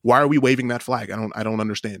 Why are we waving that flag? I don't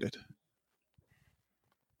understand it.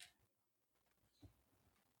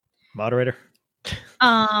 Moderator.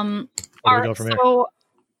 All right, so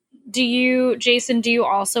Jason, do you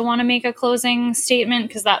also want to make a closing statement?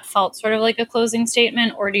 Because that felt sort of like a closing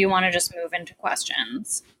statement, or do you want to just move into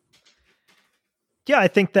questions? Yeah, I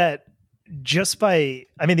think that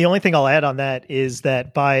the only thing I'll add on that is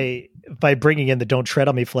that by bringing in the "Don't Tread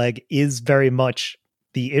on Me" flag is very much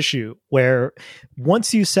the issue, where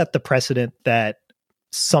once you set the precedent that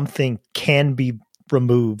something can be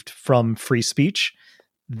removed from free speech,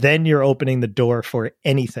 then you're opening the door for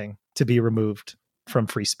anything to be removed from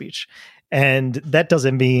free speech. And that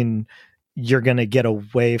doesn't mean you're going to get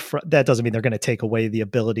away from, that doesn't mean they're going to take away the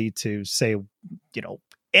ability to say,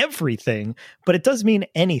 everything, but it does mean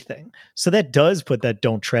anything. So that does put that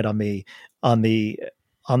 "Don't Tread on Me" on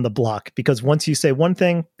the block, because once you say one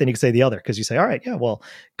thing, then you can say the other, because you say, all right, yeah, well,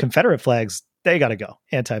 Confederate flags, they got to go.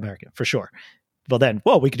 Anti-American, for sure. Well, then,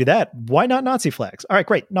 we could do that. Why not Nazi flags? All right,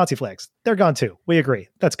 great. Nazi flags. They're gone too. We agree.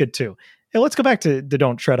 That's good too. Hey, let's go back to the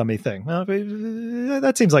 "Don't Tread on Me" thing.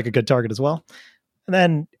 That seems like a good target as well. And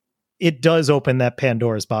then it does open that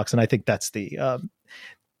Pandora's box. And I think that's the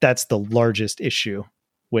largest issue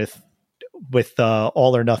with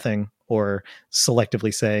all or nothing, or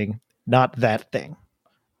selectively saying not that thing.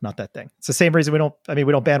 It's the same reason we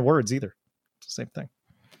don't ban words either. It's the same thing.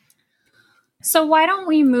 So why don't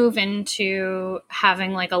we move into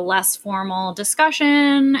having like a less formal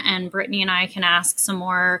discussion, and Brittany and I can ask some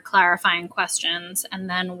more clarifying questions, and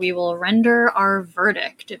then we will render our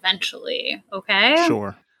verdict eventually. Okay?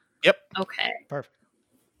 Sure. Yep. Okay. Perfect.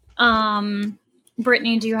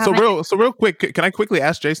 Brittany, do you have real quick, can I quickly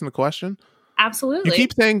ask Jason the question? Absolutely. You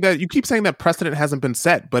keep saying that precedent hasn't been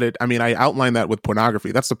set, but I outlined that with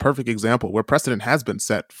pornography. That's the perfect example where precedent has been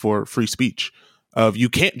set for free speech. Of you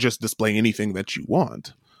can't just display anything that you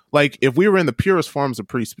want. Like if we were in the purest forms of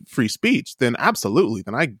free speech, then absolutely,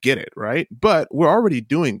 then I get it, right? But we're already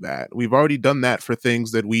doing that. We've already done that for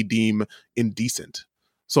things that we deem indecent.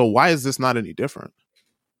 So why is this not any different?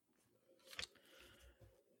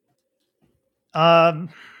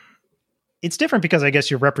 It's different because I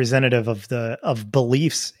guess you're representative of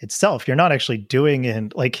beliefs itself. You're not actually doing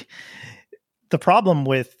it. Like the problem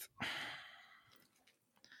with,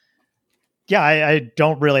 I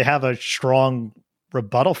don't really have a strong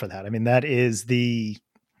rebuttal for that. I mean, that is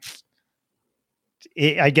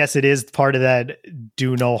I guess it is part of that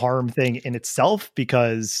do no harm thing in itself,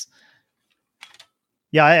 because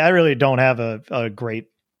I really don't have a great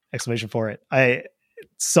explanation for it.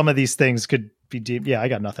 Some of these things could be deep. I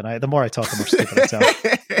got nothing. The more I talk, the more stupid it sounds.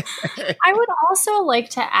 I would also like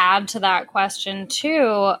to add to that question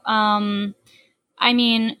too.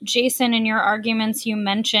 Jason, in your arguments, you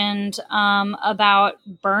mentioned about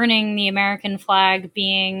burning the American flag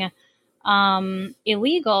being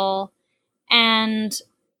illegal. And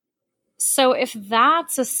so if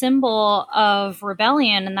that's a symbol of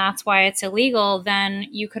rebellion and that's why it's illegal, then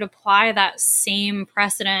you could apply that same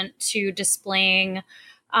precedent to displaying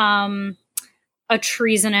a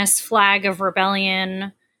treasonous flag of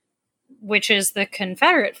rebellion, which is the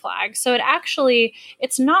Confederate flag. So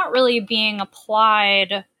it's not really being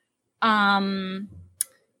applied.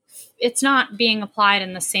 It's not being applied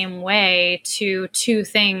in the same way to two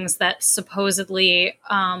things that supposedly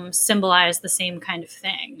symbolize the same kind of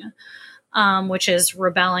thing, which is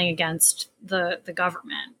rebelling against the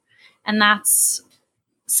government. And that's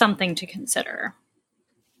something to consider.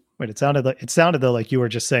 Wait, it sounded though like you were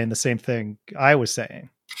just saying the same thing I was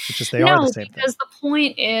saying. It's just they are the same thing. Because the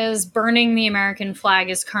point is burning the American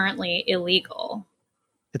flag is currently illegal.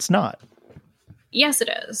 It's not. Yes, it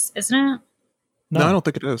is. Isn't it? No, I don't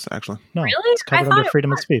think it is, actually. No, really? It's covered under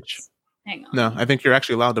freedom of speech. Hang on. No, I think you're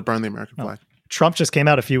actually allowed to burn the American flag. Trump just came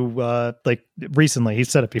out recently. He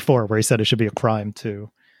said it before, where he said it should be a crime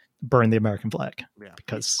to burn the American flag. Yeah.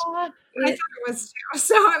 Because I thought it was too.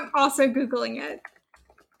 So I'm also Googling it.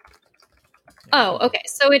 Oh, okay.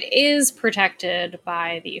 So it is protected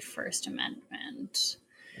by the First Amendment.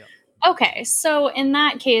 Yep. Okay. So in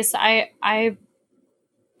that case,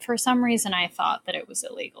 for for some reason I thought that it was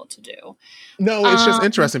illegal to do. No, it's just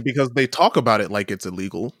interesting because they talk about it like it's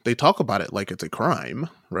illegal. They talk about it like it's a crime,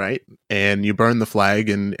 right? And you burn the flag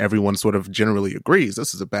and everyone sort of generally agrees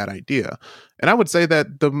this is a bad idea. And I would say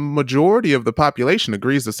that the majority of the population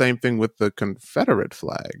agrees the same thing with the Confederate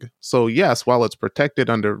flag. So yes, while it's protected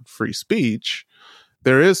under free speech,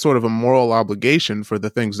 there is sort of a moral obligation for the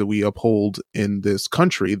things that we uphold in this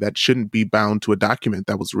country that shouldn't be bound to a document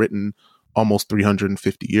that was written almost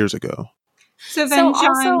 350 years ago. So then,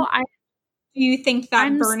 John, do you think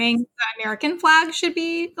that burning the American flag should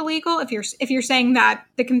be illegal? If you're saying that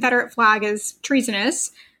the Confederate flag is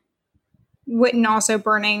treasonous, wouldn't also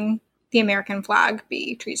burning the American flag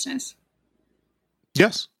be treasonous?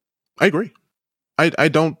 Yes, I agree. I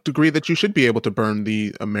don't agree that you should be able to burn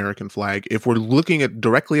the American flag. If we're looking at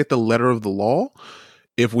directly at the letter of the law,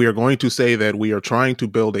 if we are going to say that we are trying to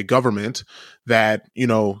build a government that,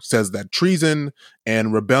 says that treason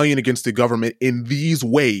and rebellion against the government in these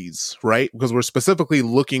ways, right? Because we're specifically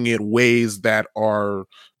looking at ways that are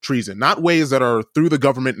treason, not ways that are through the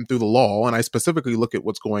government and through the law. And I specifically look at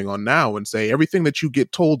what's going on now and say everything that you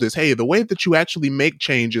get told is, hey, the way that you actually make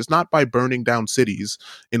change is not by burning down cities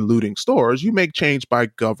and looting stores. You make change by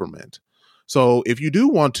government. So if you do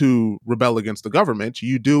want to rebel against the government,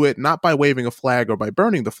 you do it not by waving a flag or by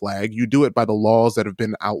burning the flag. You do it by the laws that have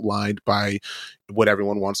been outlined by what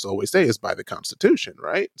everyone wants to always say is by the Constitution,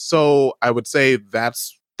 right? So I would say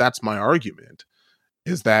that's my argument,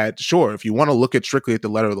 is that, sure, if you want to look at strictly at the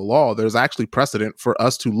letter of the law, there's actually precedent for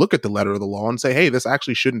us to look at the letter of the law and say, hey, this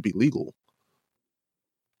actually shouldn't be legal.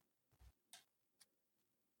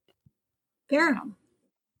 Fair.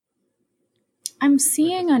 I'm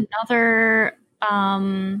seeing another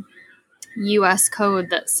U.S. code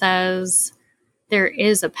that says there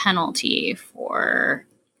is a penalty for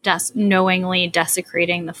knowingly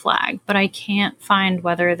desecrating the flag, but I can't find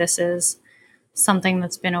whether this is something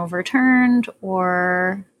that's been overturned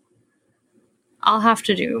or I'll have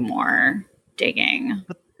to do more digging.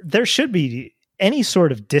 But there should be any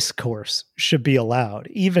sort of discourse should be allowed,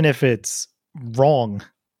 even if it's wrong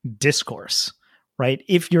discourse. Right?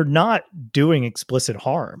 If you're not doing explicit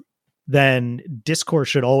harm, then discourse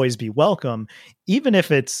should always be welcome, even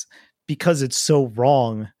if it's because it's so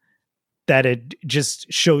wrong that it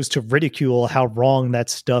just shows to ridicule how wrong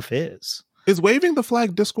that stuff is. Is waving the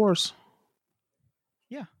flag discourse?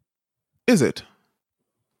 Yeah. Is it?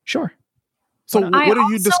 Sure. So what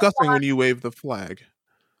are you discussing when you wave the flag?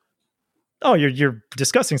 Oh, you're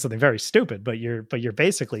discussing something very stupid, but you're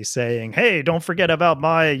basically saying, hey, don't forget about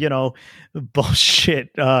my, bullshit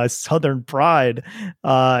Southern pride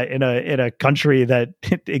in a country that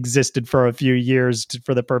existed for a few years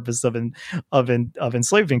for the purpose of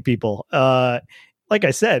enslaving people. Like I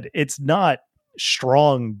said, it's not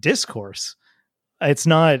strong discourse. It's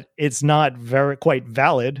not very quite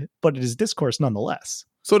valid, but it is discourse nonetheless.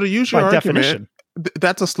 So to use your argument, definition.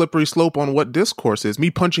 That's a slippery slope on what discourse is.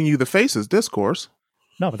 Me punching you the face is discourse.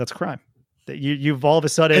 No, but that's a crime. You've all of a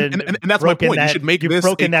sudden, and that's my point. You should make this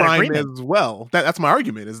a crime agreement as well. That's my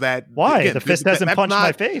argument. Is that why again, the fist doesn't punch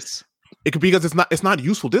my face? It could because it's not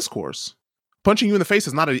useful discourse. Punching you in the face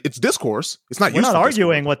is not it's discourse. It's not. We're useful not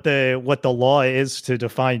arguing discourse. what the law is to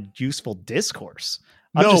define useful discourse.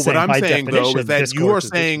 What I'm saying though is that you are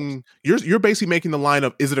saying you're basically making the line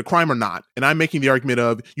of is it a crime or not, and I'm making the argument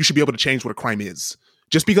of you should be able to change what a crime is.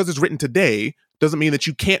 Just because it's written today doesn't mean that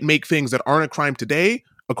you can't make things that aren't a crime today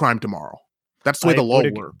a crime tomorrow. That's the way the law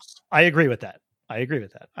works. I agree with that.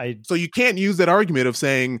 So you can't use that argument of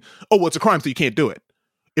saying, oh, well, it's a crime, so you can't do it.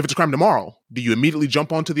 If it's a crime tomorrow, do you immediately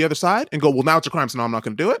jump onto the other side and go, well, now it's a crime, so now I'm not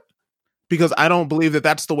going to do it? Because I don't believe that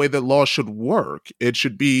that's the way that law should work. It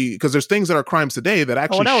should be because there's things that are crimes today that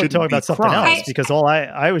actually now shouldn't we're talking be about something crimes. else. Because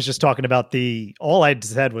I was just talking about all I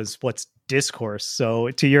said was what's discourse.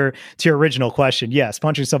 So to your original question, yes,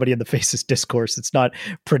 punching somebody in the face is discourse. It's not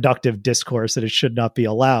productive discourse, and it should not be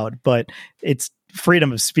allowed. But it's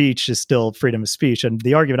freedom of speech is still freedom of speech, and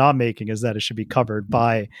the argument I'm making is that it should be covered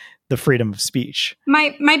by the freedom of speech.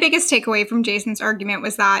 My biggest takeaway from Jason's argument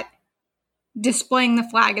was that displaying the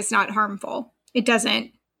flag is not harmful. It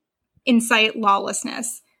doesn't incite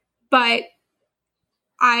lawlessness. But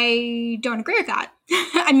I don't agree with that.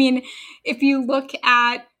 I mean, if you look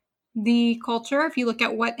at the culture, if you look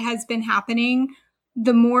at what has been happening,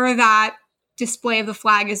 the more that display of the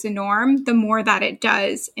flag is the norm, the more that it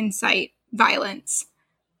does incite violence.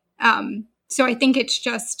 So I think it's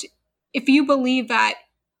just, if you believe that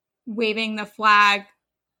waving the flag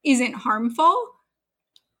isn't harmful,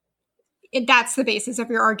 that's the basis of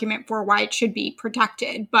your argument for why it should be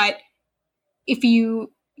protected. But if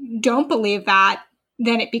you don't believe that,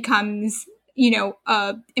 then it becomes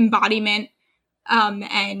embodiment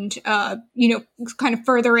and kind of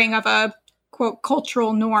furthering of a quote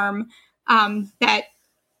cultural norm that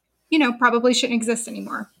probably shouldn't exist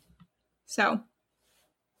anymore. So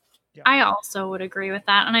I also would agree with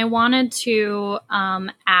that. And I wanted to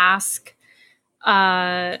ask,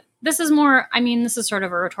 this is sort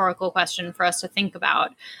of a rhetorical question for us to think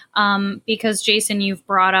about. Because Jason, you've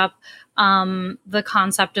brought up the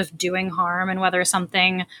concept of doing harm and whether a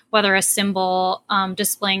symbol,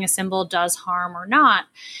 displaying a symbol does harm or not.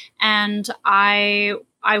 And I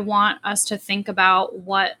want us to think about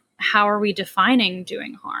how are we defining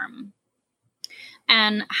doing harm?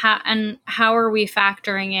 And how are we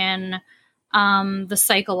factoring in the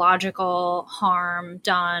psychological harm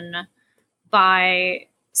done by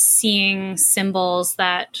seeing symbols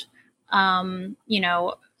that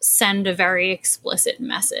send a very explicit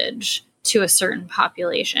message to a certain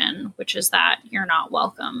population, which is that you're not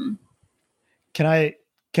welcome. Can I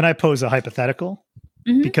pose a hypothetical?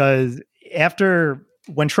 Mm-hmm. Because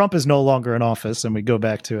when Trump is no longer in office and we go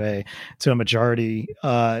back to a majority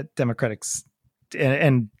Democrats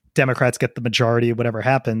and Democrats get the majority, whatever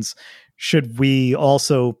happens, should we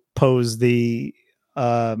also pose the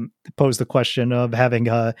question of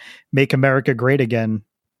having "Make America Great Again"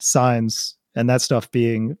 signs and that stuff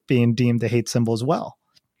being deemed a hate symbol as well?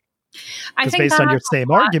 Because based on your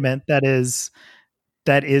same argument, that is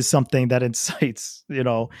something that incites,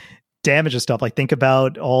 damage and stuff. Like think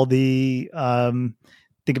about all the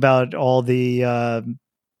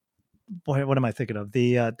what am I thinking of?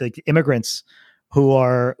 The immigrants who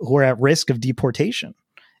are at risk of deportation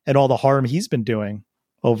and all the harm he's been doing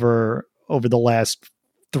over the last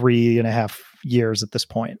 3.5 years at this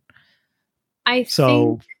point. What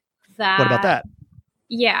about that?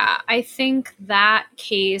 Yeah, I think that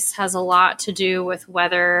case has a lot to do with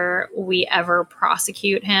whether we ever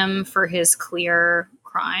prosecute him for his clear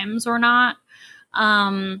crimes or not.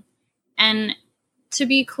 And to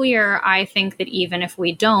be clear, I think that even if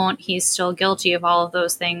we don't, he's still guilty of all of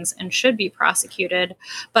those things and should be prosecuted.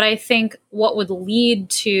 But I think what would lead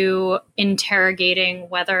to interrogating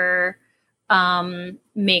whether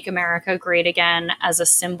 "Make America Great Again" as a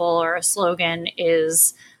symbol or a slogan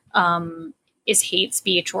is hate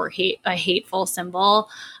speech or a hateful symbol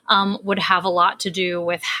would have a lot to do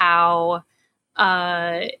with how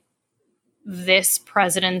this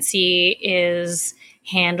presidency is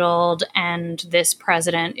handled and this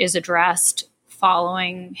president is addressed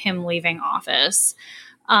following him leaving office.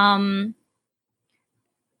 I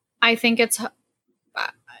think it's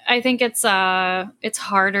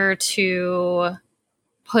harder to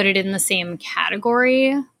put it in the same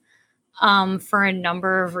category for a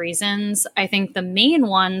number of reasons. I think the main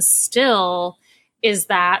one still is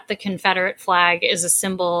that the Confederate flag is a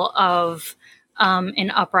symbol of an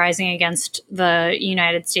uprising against the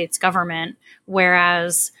United States government,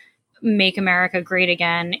 whereas "Make America Great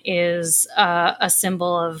Again" is a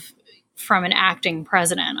symbol from an acting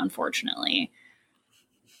president, unfortunately.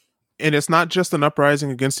 And it's not just an uprising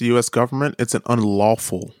against the U.S. government, it's an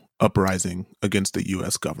unlawful uprising against the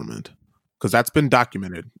U.S. government. Because that's been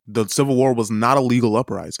documented. The Civil War was not a legal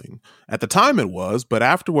uprising. At the time it was, but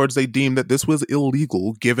afterwards they deemed that this was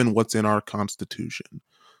illegal given what's in our Constitution.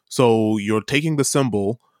 So you're taking the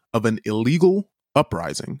symbol of an illegal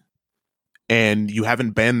uprising, and you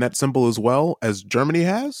haven't banned that symbol as well as Germany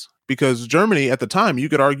has? Because Germany, at the time, you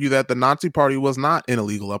could argue that the Nazi Party was not an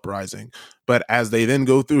illegal uprising. But as they then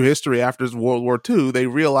go through history after World War II, they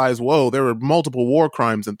realize, whoa, there were multiple war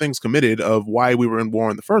crimes and things committed of why we were in war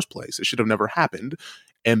in the first place. It should have never happened.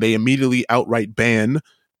 And they immediately outright ban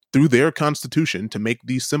through their constitution to make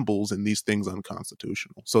these symbols and these things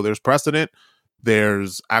unconstitutional. So there's precedent.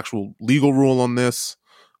 There's actual legal rule on this.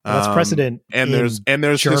 That's precedent. And there's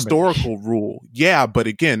Germany. Historical rule. Yeah, but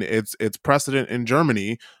again, it's precedent in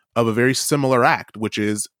Germany of a very similar act, which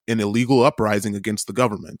is an illegal uprising against the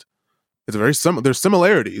government. It's a very there's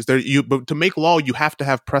similarities there. But to make law, you have to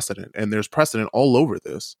have precedent, and there's precedent all over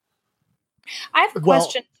this. I have a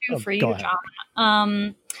question too for you,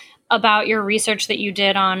 John, about your research that you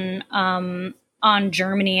did on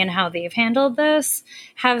Germany and how they've handled this.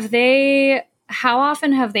 How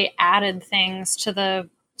often have they added things to the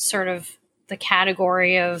sort of the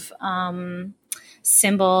category of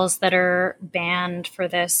symbols that are banned for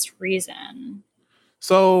this reason?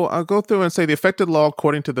 So I'll go through and say the affected law,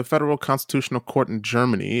 according to the Federal Constitutional Court in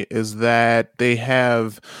Germany, is that they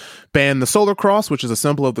have banned the Solar Cross, which is a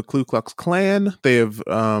symbol of the Ku Klux Klan. They have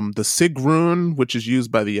the Sigrun, which is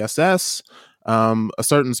used by the SS, a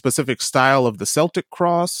certain specific style of the Celtic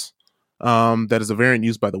Cross, that is a variant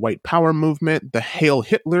used by the White Power movement, the Hail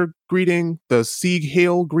Hitler greeting, the Sieg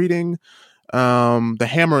Heil greeting, The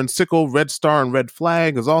hammer and sickle, red star and red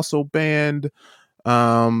flag is also banned.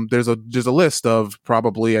 There's a list of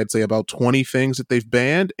probably, I'd say, about 20 things that they've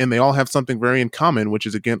banned, and they all have something very in common, which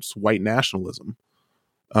is against white nationalism.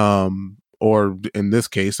 Or in this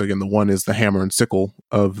case, again, the one is the hammer and sickle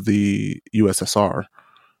of the USSR.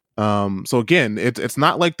 So again, it's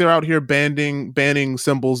not like they're out here banning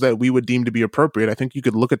symbols that we would deem to be appropriate. I think you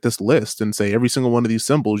could look at this list and say every single one of these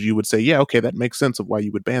symbols, you would say, yeah, okay, that makes sense of why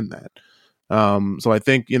you would ban that. So I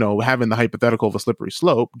think, having the hypothetical of a slippery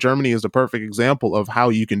slope, Germany is the perfect example of how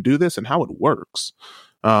you can do this and how it works.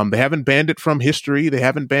 They haven't banned it from history. They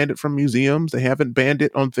haven't banned it from museums. They haven't banned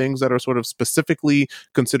it on things that are sort of specifically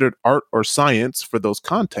considered art or science for those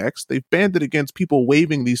contexts. They've banned it against people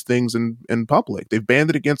waving these things in public. They've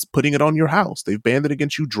banned it against putting it on your house. They've banned it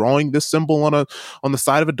against you drawing this symbol on the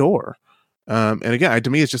side of a door. And again, to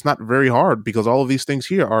me, it's just not very hard because all of these things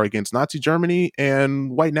here are against Nazi Germany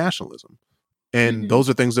and white nationalism. And those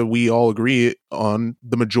are things that we all agree on.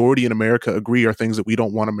 The majority in America agree are things that we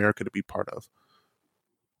don't want America to be part of.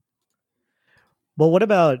 Well, what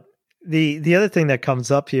about the other thing that comes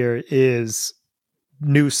up here is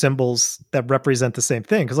new symbols that represent the same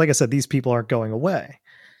thing? Because like I said, these people aren't going away.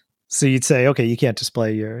 So you'd say, okay, you can't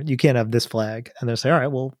you can't have this flag. And they'll say, all right,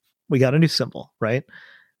 well, we got a new symbol, right?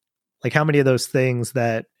 Like how many of those things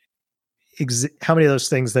that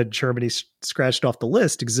Germany scratched off the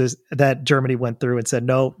list that Germany went through and said,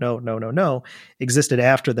 no, existed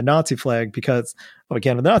after the Nazi flag because, we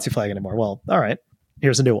can't have the Nazi flag anymore. Well, all right,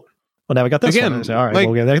 here's a new one. Well, now we got this one. And say, all right,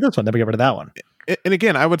 we'll get this one. Then we get rid of that one. And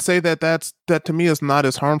again, I would say that to me is not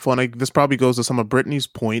as harmful. And this probably goes to some of Brittany's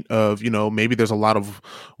point of, maybe there's a lot of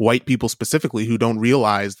white people specifically who don't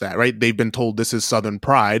realize that, right? They've been told this is Southern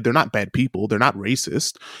pride. They're not bad people. They're not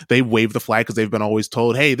racist. They wave the flag because they've been always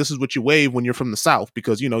told, hey, this is what you wave when you're from the South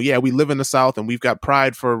because, we live in the South and we've got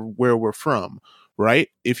pride for where we're from. Right?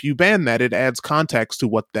 If you ban that, it adds context to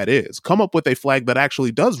what that is. Come up with a flag that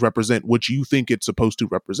actually does represent what you think it's supposed to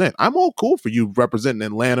represent. I'm all cool for you representing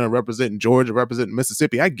Atlanta, representing Georgia, representing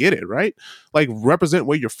Mississippi. I get it, right? Like represent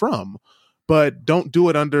where you're from, but don't do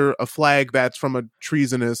it under a flag that's from a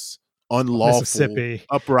treasonous, unlawful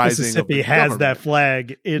uprising. Mississippi has that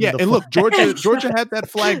flag. And look, Georgia had that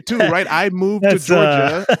flag too, right? I moved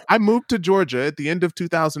to Georgia at the end of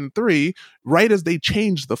 2003, right as they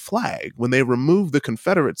changed the flag when they removed the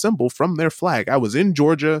Confederate symbol from their flag. I was in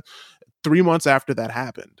Georgia 3 months after that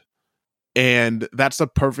happened. And that's a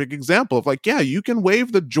perfect example of you can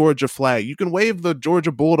wave the Georgia flag. You can wave the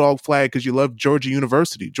Georgia Bulldog flag because you love Georgia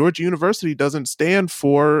University. Georgia University doesn't stand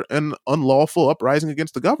for an unlawful uprising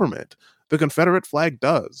against the government. The Confederate flag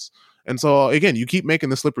does. And so, again, you keep making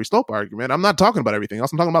the slippery slope argument. I'm not talking about everything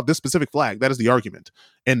else. I'm talking about this specific flag. That is the argument.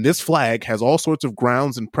 And this flag has all sorts of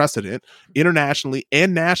grounds and precedent internationally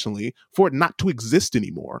and nationally for it not to exist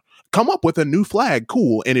anymore. Come up with a new flag.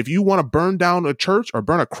 Cool. And if you want to burn down a church or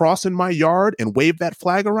burn a cross in my yard and wave that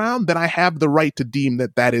flag around, then I have the right to deem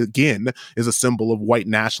that again is a symbol of white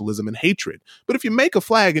nationalism and hatred. But if you make a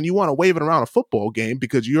flag and you want to wave it around a football game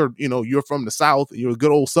because you're from the South, you're a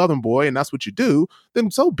good old Southern boy and that's what you do, then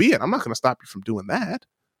so be it. I'm not going to stop you from doing that.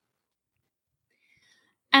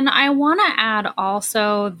 And I want to add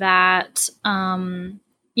also that,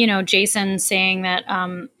 Jason saying that,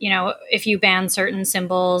 if you ban certain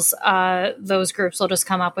symbols, those groups will just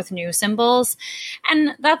come up with new symbols.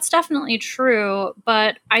 And that's definitely true.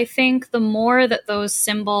 But I think the more that those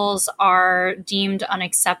symbols are deemed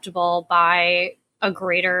unacceptable by a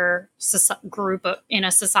greater group in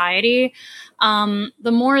a society, the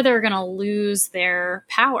more they're going to lose their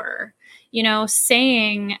power.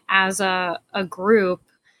 Saying as a group,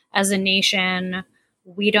 as a nation,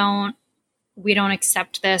 we don't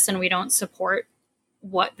accept this and we don't support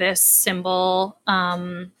what this symbol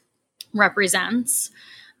represents.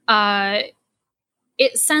 It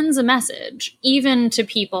sends a message even to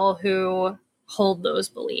people who hold those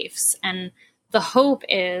beliefs. And the hope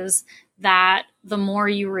is that the more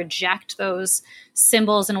you reject those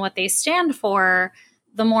symbols and what they stand for,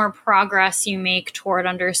 the more progress you make toward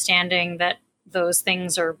understanding that those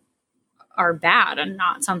things are bad and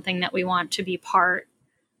not something that we want to be part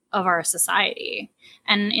of our society.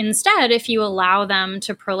 And instead, if you allow them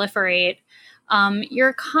to proliferate,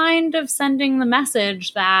 you're kind of sending the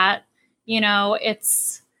message that,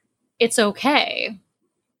 it's okay.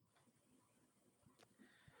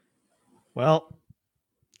 Well,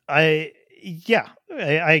 and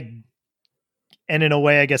in a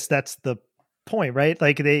way, I guess that's the point, right?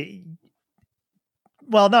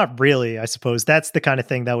 Well, not really, I suppose. That's the kind of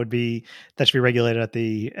thing that should be regulated at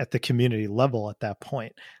the community level at that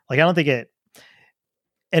point. I don't think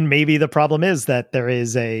and maybe the problem is that there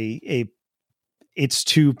is a it's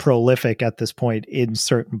too prolific at this point in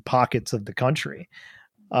certain pockets of the country.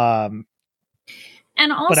 And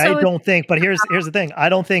also, but I don't think, but here's the thing. I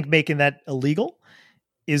don't think making that illegal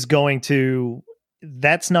is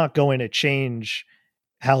that's not going to change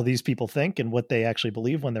how these people think and what they actually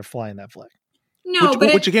believe when they're flying that flag. No,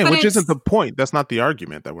 which isn't the point. That's not the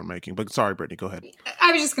argument that we're making. But sorry, Brittany, go ahead.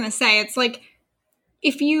 I was just going to say, it's like,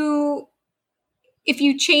 if you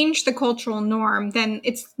change the cultural norm, then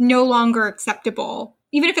it's no longer acceptable,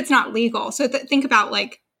 even if it's not legal. So think about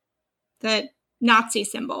like the Nazi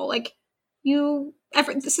symbol. Like the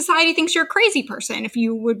society thinks you're a crazy person if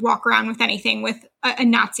you would walk around with anything with a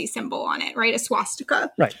Nazi symbol on it, right? A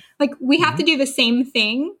swastika. Right. Like we have to do the same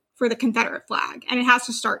thing for the Confederate flag, and it has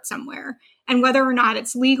to start somewhere. And whether or not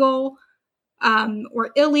it's legal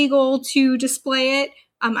or illegal to display it,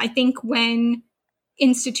 I think when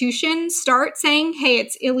institutions start saying, hey,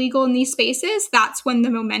 it's illegal in these spaces, that's when the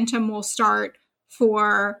momentum will start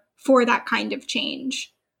for that kind of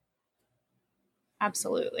change.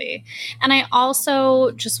 Absolutely. And I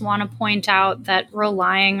also just want to point out that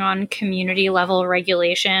relying on community level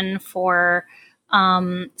regulation for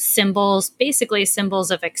symbols, basically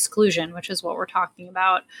symbols of exclusion, which is what we're talking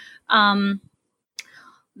about, that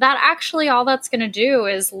actually all that's going to do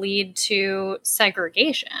is lead to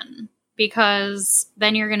segregation. Because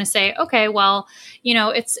then you're going to say, okay, well,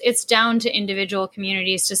 it's down to individual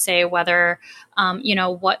communities to say whether,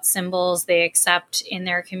 what symbols they accept in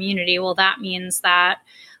their community. Well, that means that,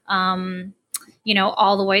 all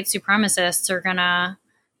the white supremacists are going to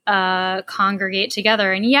congregate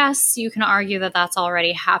together. And yes, you can argue that that's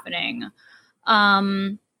already happening.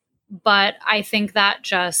 But I think that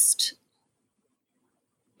just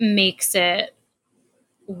makes it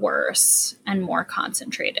worse and more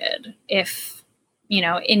concentrated if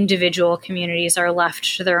individual communities are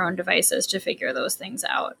left to their own devices to figure those things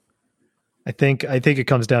out. I think it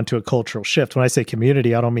comes down to a cultural shift. When I say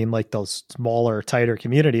community, I don't mean like those smaller, tighter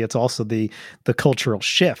community. It's also the cultural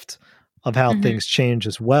shift of how things change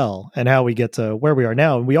as well, and how we get to where we are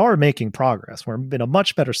now. And we are making progress. We're in a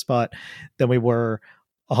much better spot than we were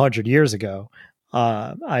 100 years ago.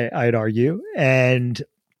 I'd argue. And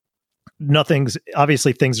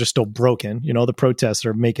obviously things are still broken. The protests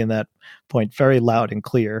are making that point very loud and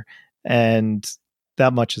clear, and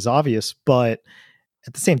that much is obvious. But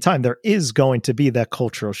at the same time, there is going to be that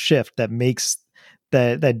cultural shift that makes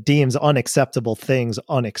that deems unacceptable things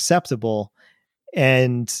unacceptable.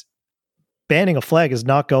 And banning a flag is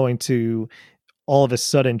not going to all of a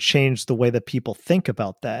sudden change the way that people think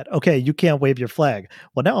about that. Okay, you can't wave your flag.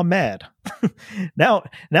 Well, now I'm mad. now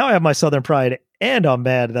I have my Southern pride, and I'm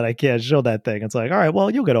mad that I can't show that thing. It's like, all right, well,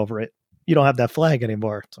 you'll get over it. You don't have that flag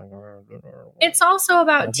anymore. It's like, it's also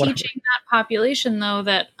about teaching that population, though,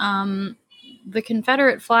 that the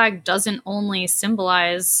Confederate flag doesn't only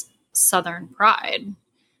symbolize Southern pride.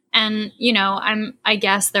 And, I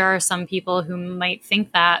guess there are some people who might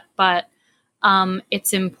think that, but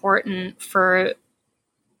it's important for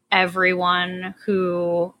everyone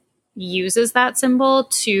who uses that symbol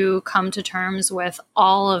to come to terms with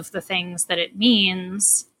all of the things that it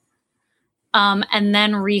means, and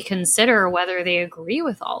then reconsider whether they agree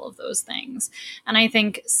with all of those things. And I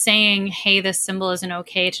think saying, hey, this symbol isn't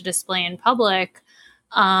okay to display in public,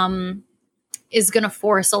 is going to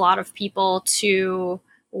force a lot of people to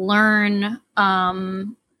learn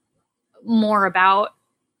more about,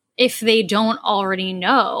 if they don't already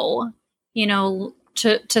know,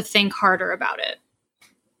 to think harder about it.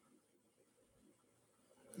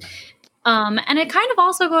 And it kind of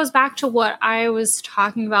also goes back to what I was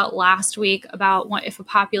talking about last week about what if a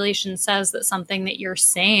population says that something that you're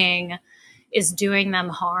saying is doing them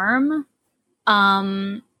harm.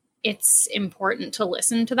 It's important to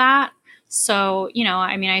listen to that. So,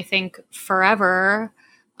 I think forever,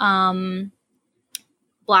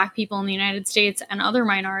 Black people in the United States and other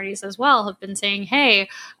minorities as well have been saying, hey,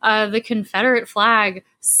 the Confederate flag,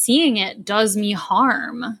 seeing it does me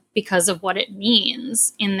harm because of what it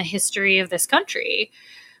means in the history of this country.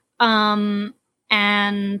 And,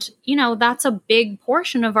 that's a big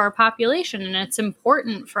portion of our population. And it's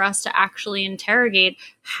important for us to actually interrogate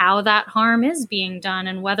how that harm is being done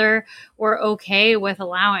and whether we're okay with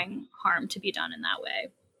allowing harm to be done in that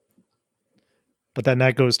way. But then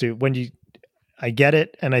that goes to I get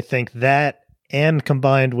it. And I think that, and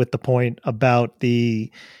combined with the point about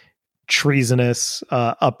the treasonous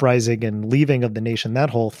uprising and leaving of the nation, that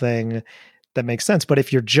whole thing, that makes sense. But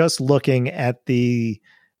if you're just looking at the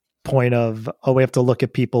point of, we have to look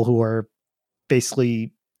at people who are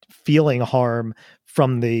basically feeling harm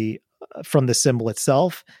from the symbol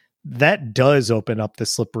itself, that does open up the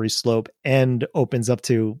slippery slope and opens up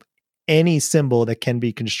to any symbol that can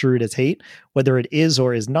be construed as hate, whether it is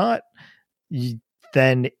or is not,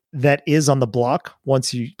 then that is on the block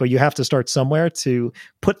but you have to start somewhere to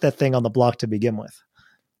put that thing on the block to begin with.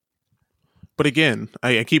 But again,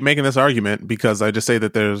 I keep making this argument because I just say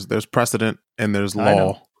that there's precedent and there's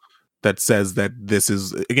law that says that this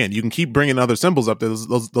is, again, you can keep bringing other symbols up.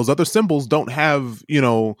 Those other symbols don't have,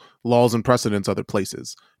 laws and precedents other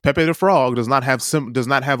places. Pepe the Frog does not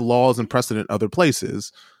have laws and precedent other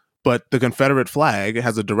places, but the Confederate flag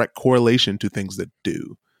has a direct correlation to things that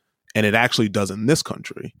do. And it actually does in this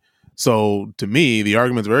country. So to me, the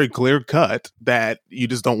argument is very clear cut that you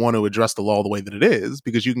just don't want to address the law the way that it is,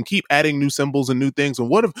 because you can keep adding new symbols and new things. And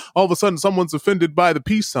what if all of a sudden someone's offended by the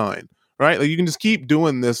peace sign, right? Like, you can just keep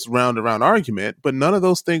doing this round around argument, but none of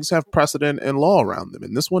those things have precedent and law around them.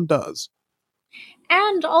 And this one does.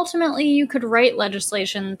 And ultimately, you could write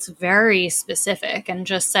legislation that's very specific and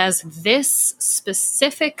just says this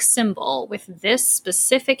specific symbol with this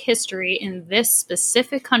specific history in this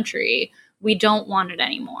specific country, we don't want it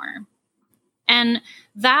anymore. And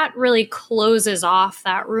that really closes off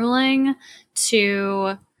that ruling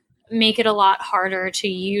to make it a lot harder to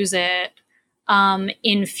use it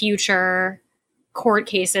in future court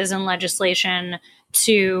cases and legislation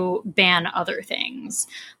to ban other things.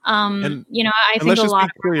 I think a lot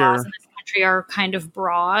of laws in this country are kind of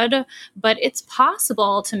broad, but it's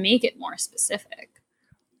possible to make it more specific.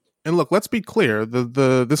 And look, let's be clear,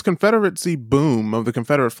 this Confederacy boom of the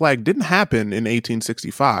Confederate flag didn't happen in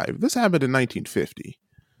 1865. This happened in 1950.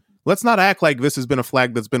 Let's not act like this has been a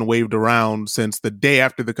flag that's been waved around since the day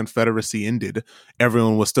after the Confederacy ended.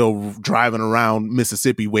 Everyone was still driving around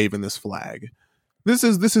Mississippi waving this flag. This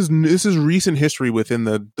is recent history within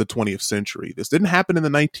the 20th century. This didn't happen in the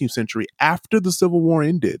 19th century after the Civil War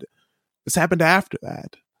ended. This happened after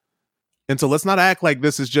that. And so let's not act like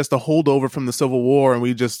this is just a holdover from the Civil War and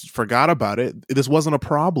we just forgot about it. This wasn't a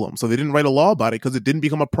problem. So they didn't write a law about it because it didn't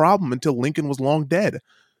become a problem until Lincoln was long dead.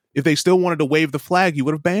 If they still wanted to wave the flag, you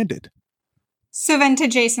would have banned it. So then, to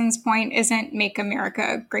Jason's point, isn't Make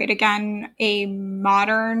America Great Again a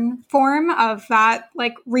modern form of that,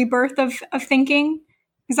 like, rebirth of thinking?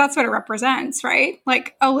 Because that's what it represents, right?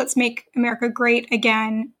 Like, oh, let's make America great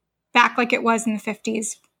again, back like it was in the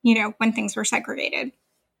 50s, when things were segregated.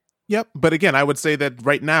 Yep. But again, I would say that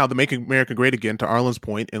right now, the Make America Great Again, to Arlen's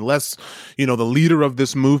point, unless, the leader of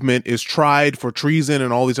this movement is tried for treason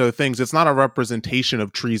and all these other things, it's not a representation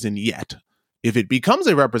of treason yet. If it becomes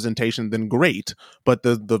a representation, then great. But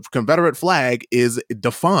the Confederate flag is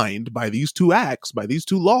defined by these two acts, by these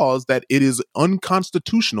two laws, that it is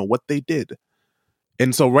unconstitutional what they did.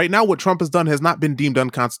 And so right now, what Trump has done has not been deemed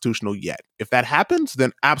unconstitutional yet. If that happens,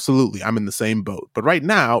 then absolutely, I'm in the same boat. But right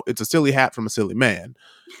now, it's a silly hat from a silly man,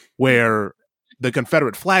 where the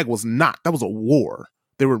Confederate flag was not. That was a war.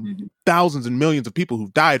 There were thousands and millions of people who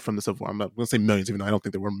died from the Civil War. I'm not going to say millions, even though I don't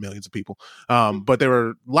think there were millions of people. But there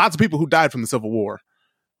were lots of people who died from the Civil War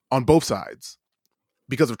on both sides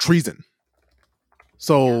because of treason.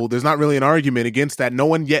 So there's not really an argument against that. No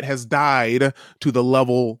one yet has died to the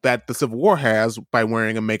level that the Civil War has by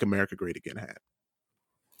wearing a Make America Great Again hat.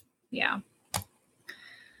 Yeah.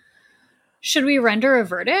 Should we render a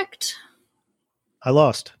verdict? I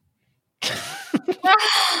lost.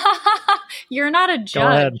 You're not a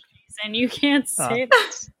judge, and you can't say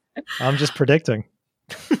that. I'm just predicting.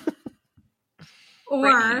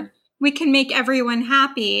 Or we can make everyone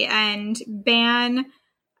happy and ban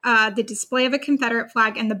the display of a Confederate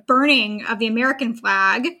flag and the burning of the American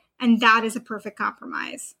flag, and that is a perfect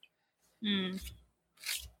compromise. Well,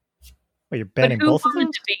 you're banning both of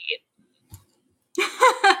them?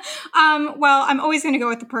 Well, I'm always going to go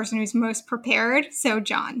with the person who's most prepared. So,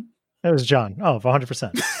 John. That was John. Oh,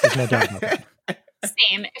 100%. There's no doubt about that.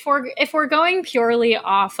 Same. If we're going purely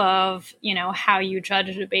off of, how you judge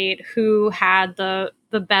a debate, who had the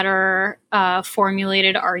better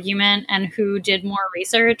formulated argument and who did more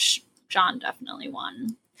research, John definitely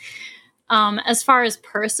won. As far as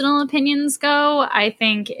personal opinions go, I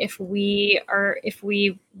think if we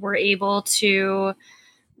were able to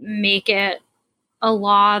make it a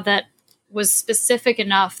law that was specific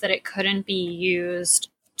enough that it couldn't be used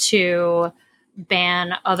to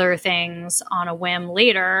ban other things on a whim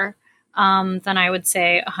later, then I would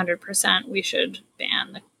say 100% we should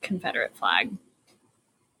ban the Confederate flag.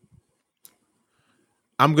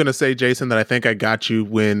 I'm going to say, Jason, that I think I got you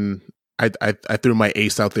when I threw my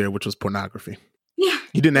ace out there, which was pornography. Yeah.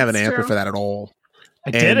 You didn't have an answer for that at all.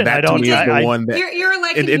 I didn't. I don't. You're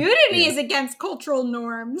like, nudity is against cultural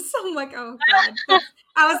norms. I'm like, oh God.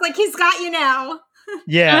 I was like, he's got you now.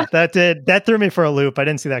 Yeah, that threw me for a loop. I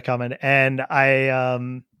didn't see that coming. And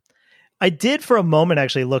I I did for a moment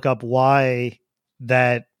actually look up why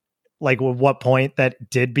that, like, at what point that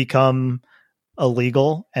did become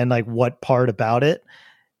illegal and like what part about it.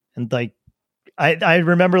 And like, I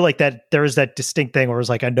remember like that there was that distinct thing where it was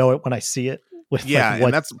like, I know it when I see it. With, yeah, like,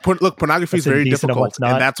 and that's look, pornography is very difficult,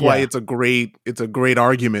 and that's why it's a great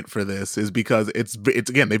argument for this, is because it's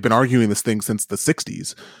again, they've been arguing this thing since the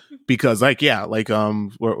 60s, because like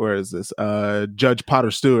where is this Judge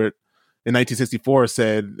Potter Stewart in 1964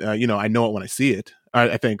 said, I know it when I see it.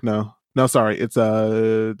 I think no, sorry, it's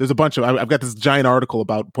there's a bunch of I've got this giant article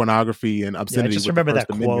about pornography and obscenity. I just remember that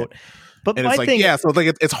quote. But and it's like, so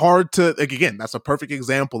like it's hard to, like, again, that's a perfect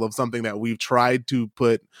example of something that we've tried to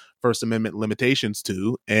put First Amendment limitations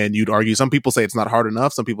to, and you'd argue some people say it's not hard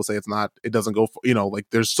enough, some people say it's not, it doesn't go for, like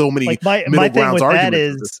there's so many like my thing with that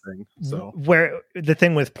is where the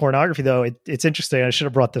thing with pornography though, it's interesting. I should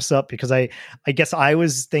have brought this up because I guess I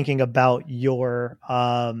was thinking about your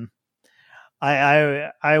I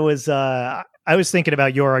was thinking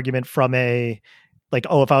about your argument from a, like,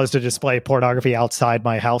 oh, if I was to display pornography outside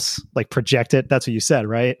my house, like project it, that's what you said,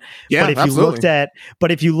 right? Yeah, but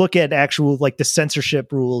if you look at actual, like, the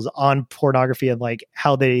censorship rules on pornography and like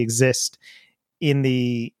how they exist in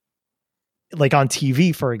the, like on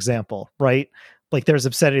TV, for example, right? Like there's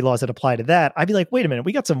obscenity laws that apply to that. I'd be like, wait a minute,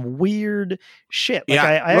 we got some weird shit. Like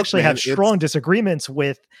I actually have strong disagreements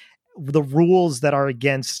with the rules that are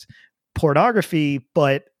against pornography,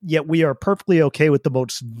 but yet we are perfectly okay with the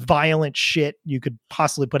most violent shit you could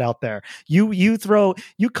possibly put out there. You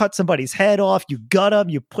cut somebody's head off, you gut them,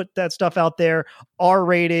 you put that stuff out there, R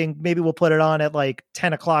rating, maybe we'll put it on at like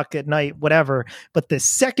 10 o'clock at night, whatever. But the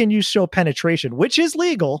second you show penetration, which is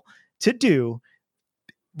legal to do,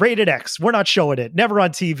 rated X, we're not showing it, never on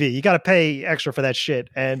TV. You got to pay extra for that shit,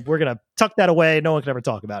 and we're going to tuck that away. No one can ever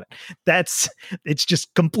talk about it. It's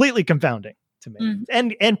just completely confounding to me.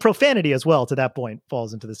 And profanity as well, to that point,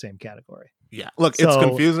 falls into the same category. Yeah, look, it's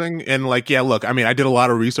confusing, and like, yeah, look, I mean, I did a lot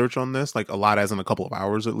of research on this, like a lot, as in a couple of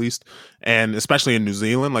hours at least, and especially in New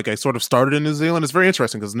Zealand. Like, I sort of started in New Zealand. It's very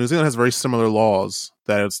interesting because New Zealand has very similar laws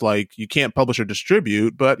that it's like you can't publish or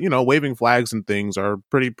distribute, but waving flags and things are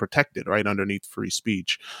pretty protected, right, underneath free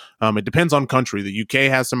speech. It depends on country. The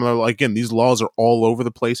UK has similar. Like, again, these laws are all over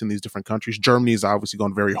the place in these different countries. Germany is obviously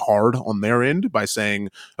going very hard on their end by saying,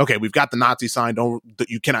 okay, we've got the Nazi sign,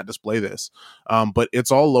 you cannot display this, but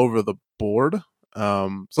it's all over the board.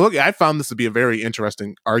 So look, I found this to be a very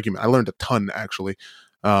interesting argument. I learned a ton actually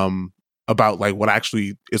about like what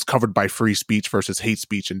actually is covered by free speech versus hate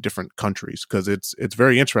speech in different countries, because it's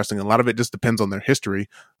very interesting. A lot of it just depends on their history,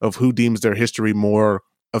 of who deems their history more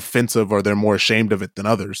offensive or they're more ashamed of it than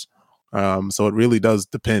others. So it really does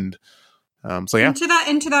depend. So yeah.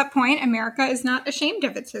 And to that point, America is not ashamed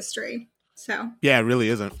of its history. So yeah, it really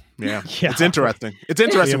isn't. Yeah. It's interesting. It's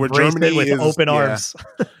interesting where Germany with open arms.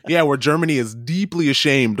 Yeah, where Germany is deeply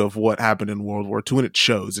ashamed of what happened in World War II, and it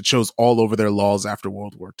shows. It shows all over their laws after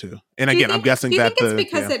World War II. And again, I'm guessing that it's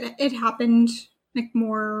because it happened like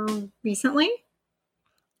more recently.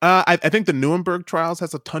 I think the Nuremberg trials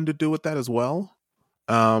has a ton to do with that as well.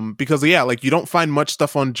 Because yeah, like you don't find much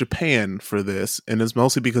stuff on Japan for this, and it's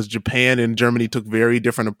mostly because Japan and Germany took very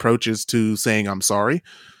different approaches to saying I'm sorry.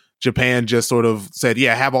 Japan just sort of said,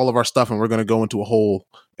 yeah, have all of our stuff and we're going to go into a hole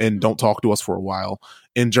and don't talk to us for a while.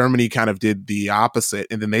 And Germany kind of did the opposite.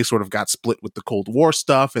 And then they sort of got split with the Cold War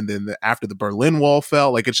stuff. And then after the Berlin Wall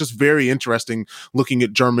fell, like, it's just very interesting looking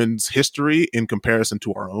at Germans' history in comparison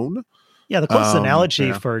to our own. Yeah, the closest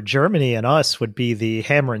analogy for Germany and us would be the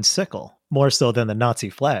hammer and sickle, more so than the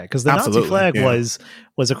Nazi flag. Because the Nazi flag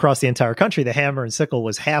was across the entire country. The hammer and sickle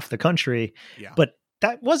was half the country. Yeah. But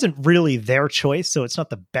that wasn't really their choice, so it's not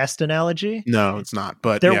the best analogy. No, it's not.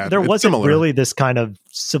 But there wasn't really this kind of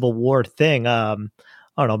Civil War thing. I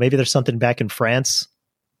don't know. Maybe there's something back in France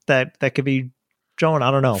that could be shown. I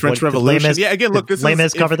don't know. French Revolution. Again, look, this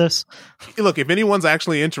is cover this. Look, if anyone's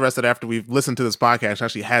actually interested after we've listened to this podcast,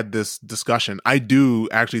 actually had this discussion, I do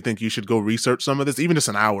actually think you should go research some of this, even just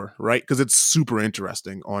an hour, right? Because it's super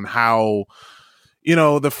interesting on how,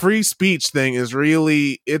 the free speech thing is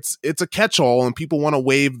really, it's a catch-all, and people want to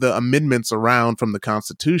wave the amendments around from the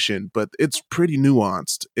Constitution, but it's pretty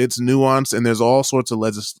nuanced. It's nuanced, and there's all sorts of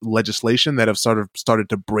legislation that have started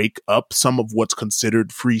to break up some of what's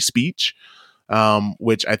considered free speech,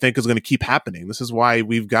 which I think is going to keep happening. This is why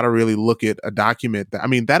we've got to really look at a document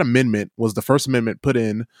that amendment was the first amendment put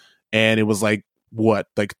in, and it was like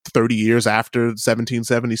 30 years after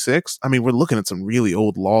 1776. I mean, we're looking at some really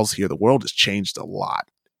old laws here. The world has changed a lot,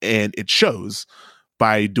 and it shows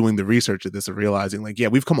by doing the research of this and realizing, like, yeah,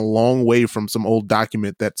 we've come a long way from some old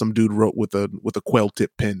document that some dude wrote with a quail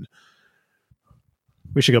tip pen.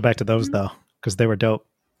 We should go back to those though, because they were dope.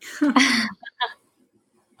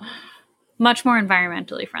 Much more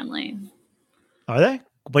environmentally friendly. Are they?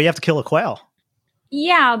 But you have to kill a quail.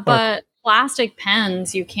 Yeah, but plastic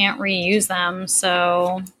pens, you can't reuse them,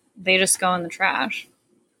 so they just go in the trash.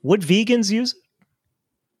 Would vegans use it?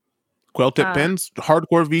 Quail tip pens?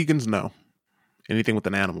 Hardcore vegans, no. Anything with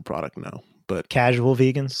an animal product, no. But casual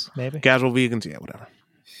vegans, maybe? Casual vegans, yeah, whatever.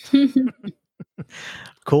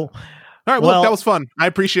 Cool. All right, well, look, that was fun. I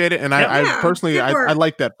appreciate it, and I personally I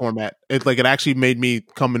like that format. It actually made me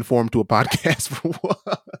come informed to a podcast for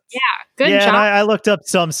once. Yeah, good job. And I looked up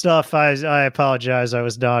some stuff. I apologize. I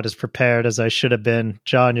was not as prepared as I should have been.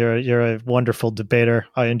 John, you're a wonderful debater.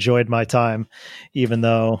 I enjoyed my time, even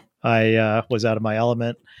though I was out of my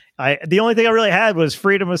element. The only thing I really had was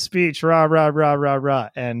freedom of speech, rah rah rah rah rah,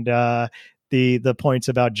 and the points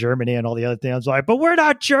about Germany and all the other things. I was like, but we're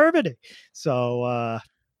not Germany, so.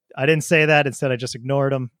 I didn't say that. Instead, I just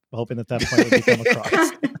ignored him, hoping that point would come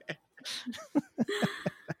across.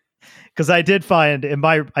 Because I did find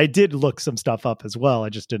I did look some stuff up as well. I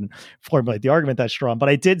just didn't formulate the argument that strong. But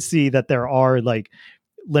I did see that there are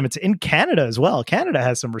limits in Canada as well. Canada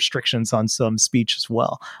has some restrictions on some speech as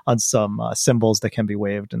well, on some symbols that can be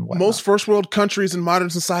waved and whatnot. Most first world countries in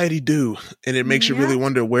modern society do. And it makes you really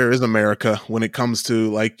wonder, where is America when it comes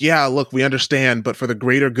to look, we understand, but for the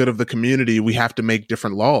greater good of the community, we have to make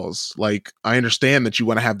different laws. I understand that you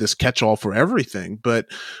want to have this catch-all for everything, but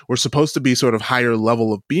we're supposed to be sort of higher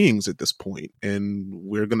level of beings at this point. And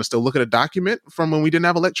we're going to still look at a document from when we didn't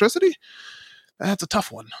have electricity? That's a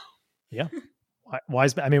tough one. Yeah.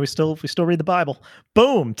 Wise, I mean, we still read the Bible.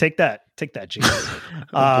 Boom! Take that, Jesus.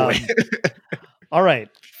 All right.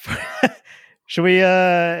 Should we?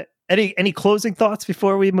 Any closing thoughts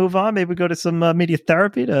before we move on? Maybe we go to some media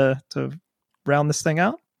therapy to round this thing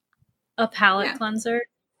out. A palate cleanser.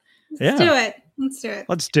 Let's do it.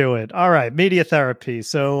 Let's do it. All right, media therapy.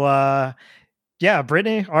 So,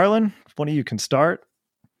 Brittany, Arlen, one of you can start.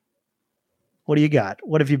 What do you got?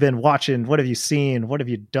 What have you been watching? What have you seen? What have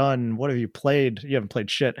you done? What have you played? You haven't played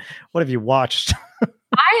shit. What have you watched?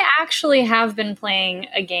 I actually have been playing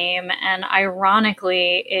a game, and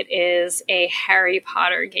ironically, it is a Harry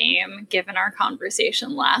Potter game, given our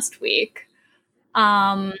conversation last week.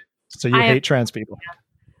 So you hate trans people?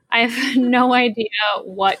 I have no idea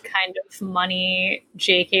what kind of money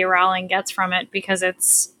J.K. Rowling gets from it, because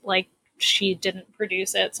it's she didn't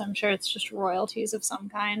produce it, so I'm sure it's just royalties of some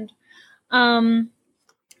kind.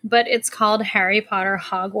 But it's called Harry Potter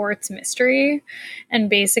Hogwarts Mystery. And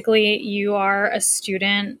basically you are a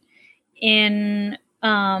student at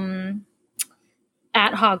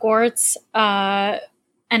Hogwarts. And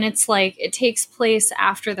it's it takes place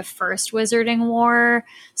after the first Wizarding War.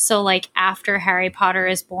 So after Harry Potter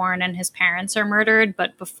is born and his parents are murdered,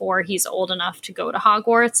 but before he's old enough to go to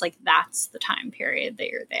Hogwarts, that's the time period that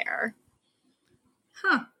you're there.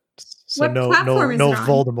 Huh. So no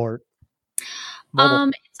Voldemort.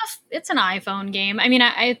 Mobile. It's an iPhone game. I mean,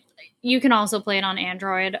 you can also play it on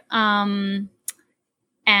Android. And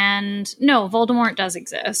no, Voldemort does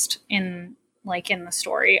exist in the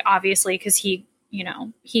story, obviously, because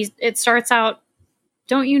it starts out.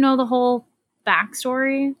 Don't you know the whole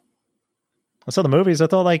backstory? I saw the movies. I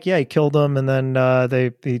thought he killed them, and then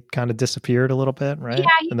he kind of disappeared a little bit, right? Yeah,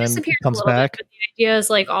 he disappeared. Then comes back. Bit, but the idea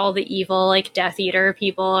is all the evil Death Eater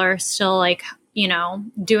people are still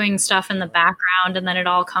doing stuff in the background, and then it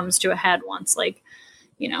all comes to a head once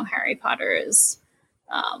Harry Potter is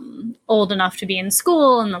old enough to be in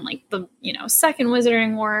school, and then the second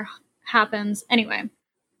Wizarding War happens. Anyway,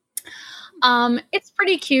 it's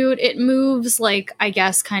pretty cute. It moves I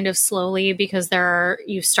guess kind of slowly, because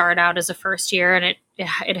you start out as a first year, and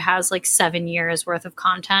it has 7 years worth of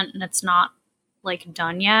content, and it's not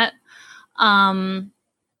done yet.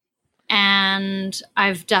 And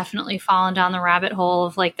I've definitely fallen down the rabbit hole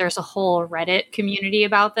of there's a whole Reddit community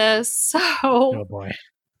about this. So oh boy.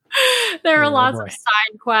 There are lots of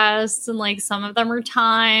side quests, and some of them are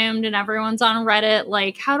timed, and everyone's on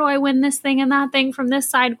Reddit how do I win this thing and that thing from this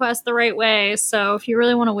side quest the right way? So if you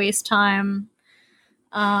really want to waste time,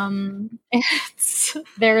 that's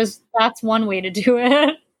one way to do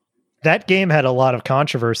it. That game had a lot of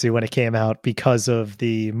controversy when it came out because of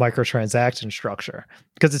the microtransaction structure,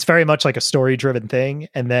 because it's very much a story-driven thing,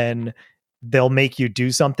 and then they'll make you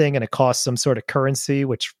do something and it costs some sort of currency,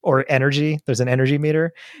 or energy. There's an energy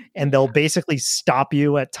meter, and they'll basically stop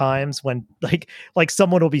you at times when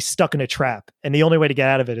someone will be stuck in a trap, and the only way to get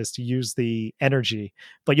out of it is to use the energy,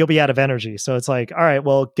 but you'll be out of energy. So it's all right,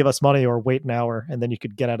 well, give us money or wait an hour, and then you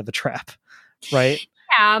could get out of the trap. Right.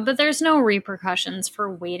 Yeah, but there's no repercussions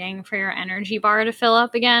for waiting for your energy bar to fill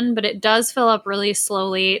up again, but it does fill up really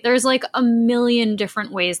slowly. There's like a million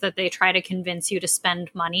different ways that they try to convince you to spend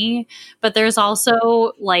money, but there's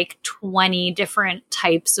also like 20 different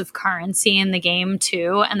types of currency in the game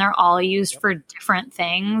too, and they're all used for different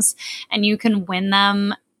things, and you can win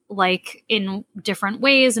them like in different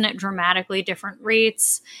ways and at dramatically different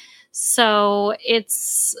rates. So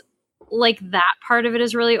it's like that part of it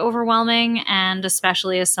is really overwhelming, and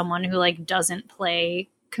especially as someone who like doesn't play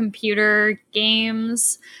computer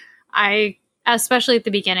games, I especially at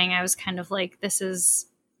the beginning I was kind of like, this is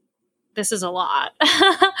a lot.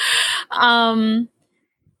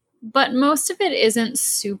 But most of it isn't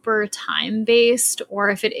super time based, or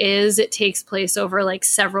if it is, it takes place over like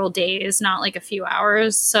several days, not like a few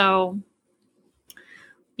hours. So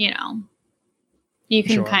you know, you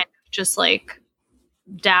can kind of just like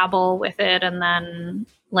dabble with it and then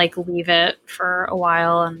like leave it for a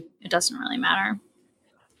while, and it doesn't really matter.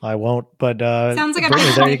 I won't, but sounds like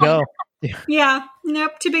Brittany, there you go. Yeah,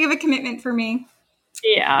 nope, too big of a commitment for me.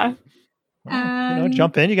 Yeah. Well,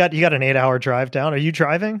 jump in. You got an 8-hour drive down. Are you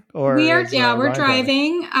driving, or we're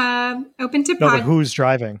driving. Open to but who's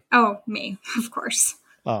driving? Oh, me, of course.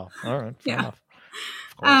 Oh, all right. Fair enough.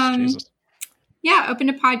 Of course, Jesus. Yeah, open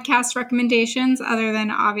to podcast recommendations other than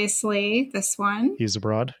obviously this one. He's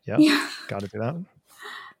Abroad. Yeah. Got to do that.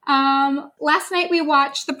 Last night we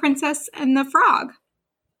watched The Princess and the Frog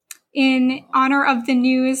in honor of the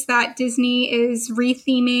news that Disney is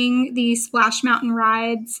retheming the Splash Mountain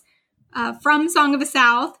rides from Song of the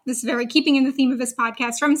South. This is very keeping in the theme of this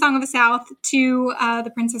podcast, from Song of the South to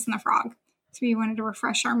The Princess and the Frog. So we wanted to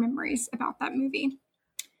refresh our memories about that movie.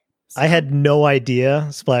 I had no idea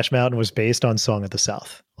Splash Mountain was based on Song of the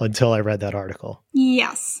South until I read that article.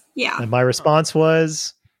 Yes. Yeah. And my response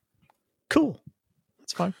was, cool.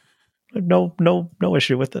 That's fine. No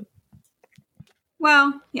issue with it.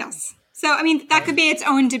 Well, yes. So, I mean, that could be its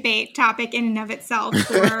own debate topic in and of itself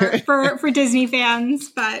for Disney fans.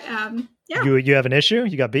 But yeah. You have an issue?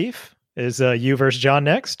 You got beef? Is you versus John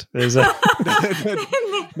next? Is No,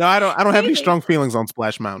 I don't have any strong feelings on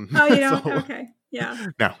Splash Mountain. Oh, you don't? So, okay. Yeah.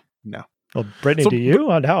 No. Well, Brittany, do you?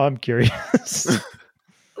 Now I'm curious.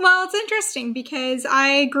 Well, it's interesting because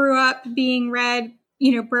I grew up being read,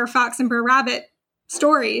 Brer Fox and Brer Rabbit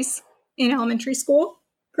stories in elementary school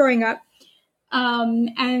growing up.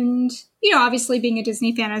 And, obviously being a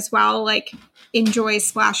Disney fan as well, like enjoy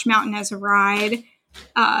Splash Mountain as a ride.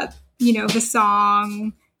 The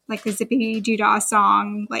song, like the Zippity Doo-Dah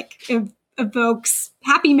song, like evokes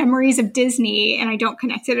happy memories of Disney, and I don't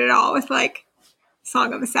connect it at all with like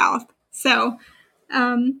Song of the South. So, yeah,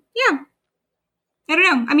 I don't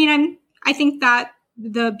know. I mean, I think that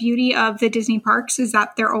the beauty of the Disney parks is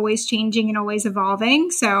that they're always changing and always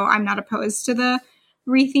evolving. So I'm not opposed to the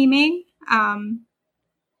retheming,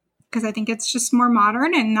 because I think it's just more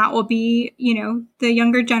modern, and that will be, the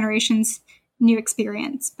younger generation's new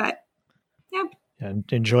experience. But yeah. And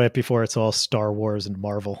enjoy it before it's all Star Wars and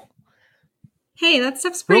Marvel. Hey, that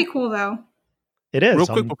stuff's pretty cool, though. It is. Real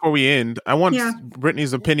quick before we end, I want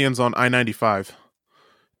Brittany's opinions on I-95.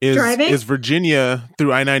 Is Virginia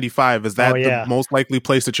through I-95, is that the most likely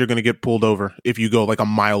place that you're going to get pulled over if you go like a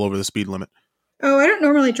mile over the speed limit? Oh, I don't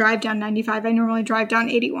normally drive down 95. I normally drive down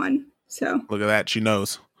 81. So look at that. She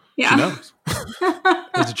knows. Yeah. She knows.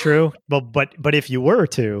 Is it true? But if you were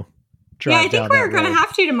to drive I think we're going to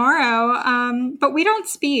have to tomorrow. But we don't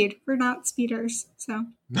speed. We're not speeders. So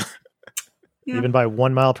yeah. Even by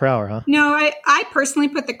 1 mile per hour, huh? No, I personally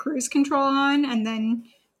put the cruise control on and then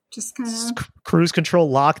just kind of cruise control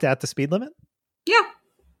locked at the speed limit. Yeah.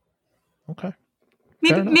 Okay.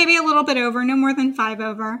 Maybe a little bit over, no more than 5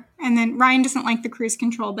 over. And then Ryan doesn't like the cruise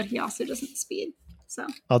control, but he also doesn't speed. So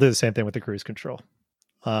I'll do the same thing with the cruise control.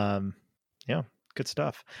 Yeah, good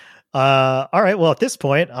stuff. All right. Well, at this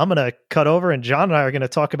point, I'm going to cut over, and John and I are going to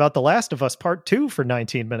talk about The Last of Us Part 2 for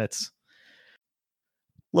 19 minutes.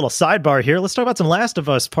 Little sidebar here. Let's talk about some Last of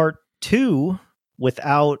Us Part 2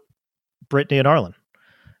 without Brittany and Arlen.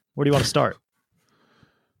 Where do you want to start?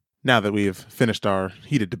 Now that we have finished our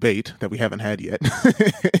heated debate that we haven't had yet.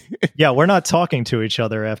 Yeah, we're not talking to each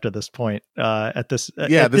other after this point. This is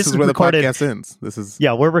where the podcast ends.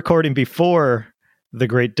 We're recording before the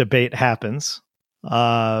great debate happens.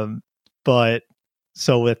 But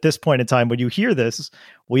so at this point in time, when you hear this,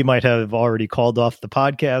 we might have already called off the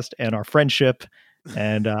podcast and our friendship,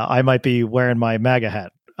 and I might be wearing my MAGA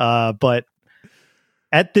hat. But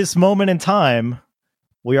at this moment in time,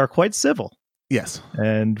 we are quite civil. Yes.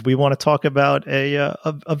 And we want to talk about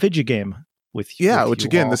a video game with you. Yeah, which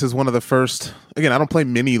again, this is one of the first, I don't play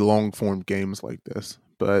many long form games like this,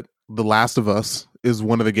 but The Last of Us is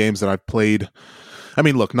one of the games that I've played. I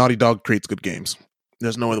mean, look, Naughty Dog creates good games.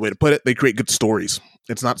 There's no other way to put it. They create good stories.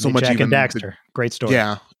 It's not so much Jack even and Daxter. Great story.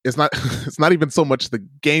 Yeah, it's not. It's not even so much the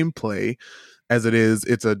gameplay as it is.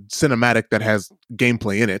 It's a cinematic that has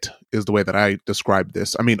gameplay in it. Is the way that I describe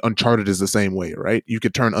this. I mean, Uncharted is the same way, right? You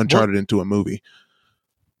could turn Uncharted into a movie.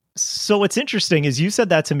 So what's interesting is you said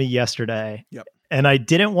that to me yesterday. Yep. And I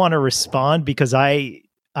didn't want to respond because I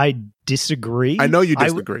disagree. I know you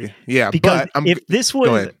disagree. Yeah, because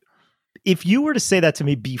but if you were to say that to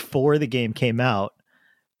me before the game came out,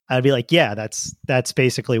 I'd be like, yeah, that's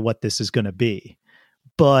basically what this is going to be.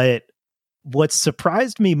 But what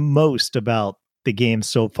surprised me most about the game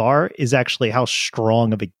so far is actually how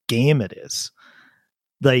strong of a game it is.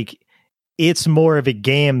 Like, it's more of a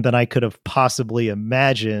game than I could have possibly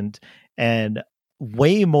imagined, and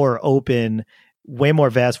way more open, way more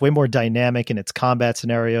vast, way more dynamic in its combat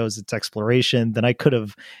scenarios, its exploration than I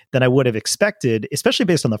would have expected, especially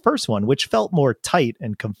based on the first one, which felt more tight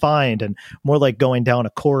and confined and more like going down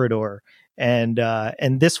a corridor. And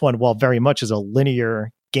this one, while very much is a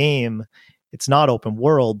linear game, it's not open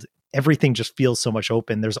world. Everything just feels so much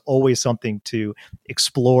open. There's always something to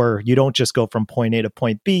explore. You don't just go from point A to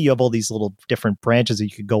point B. You have all these little different branches that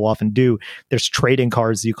you could go off and do. There's trading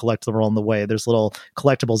cards that you collect along the way. There's little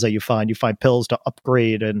collectibles that you find. You find pills to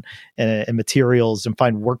upgrade and materials, and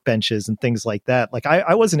find workbenches and things like that. Like,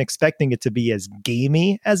 I wasn't expecting it to be as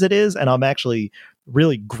gamey as it is, and I'm actually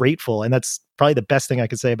really grateful. And that's probably the best thing I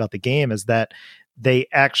could say about the game, is that they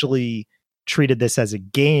actually treated this as a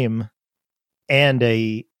game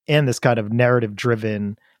and this kind of narrative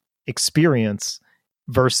driven experience,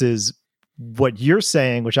 versus what you're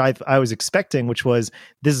saying, which I was expecting, which was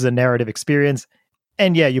this is a narrative experience.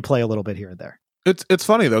 And yeah, you play a little bit here and there. It's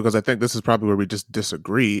funny though, because I think this is probably where we just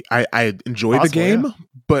disagree. I enjoy the game, yeah.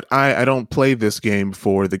 But I don't play this game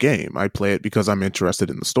for the game. I play it because I'm interested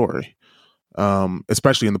in the story.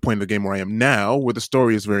 Especially in the point of the game where I am now, where the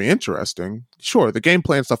story is very interesting. Sure, the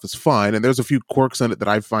gameplay and stuff is fine, and there's a few quirks in it that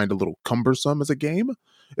I find a little cumbersome as a game.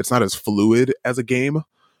 It's not as fluid as a game.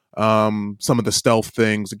 Some of the stealth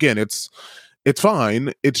things, again, it's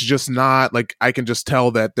fine. It's just not like, I can just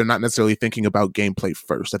tell that they're not necessarily thinking about gameplay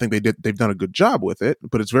first. I think they've done a good job with it,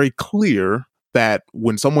 but it's very clear that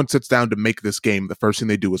when someone sits down to make this game, the first thing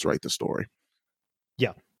they do is write the story.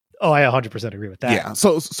 Yeah. Oh, I 100% agree with that. Yeah.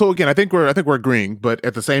 So again, I think we're agreeing, but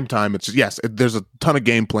at the same time, it's just, yes, there's a ton of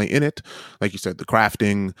gameplay in it. Like you said, the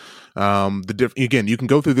crafting, again, you can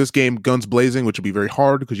go through this game guns blazing, which would be very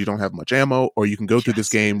hard because you don't have much ammo, or you can go through this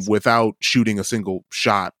game without shooting a single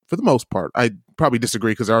shot for the most part. I probably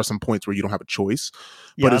disagree because there are some points where you don't have a choice,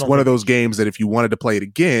 but it's one of those games that if you wanted to play it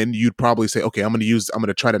again, you'd probably say, okay, I'm going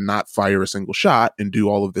to try to not fire a single shot and do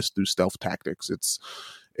all of this through stealth tactics. It's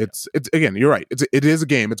again, you're right. It is a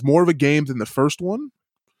game. It's more of a game than the first one.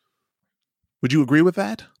 Would you agree with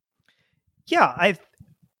that? Yeah,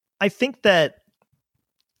 I think that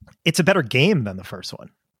it's a better game than the first one.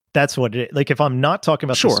 That's what it is. Like, if I'm not talking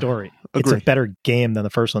about the story, it's a better game than the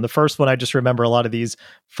first one. The first one, I just remember a lot of these: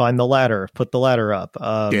 find the ladder, put the ladder up,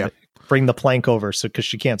 bring the plank over, so because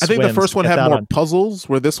she can't swim. I think the first one had more puzzles,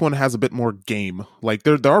 where this one has a bit more game. Like,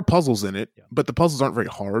 there are puzzles in it, but the puzzles aren't very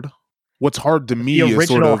hard. What's hard to me is the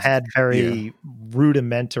original had very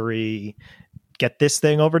rudimentary, get this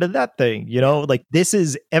thing over to that thing, like, this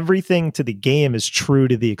is everything to the game is true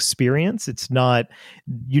to the experience. It's not,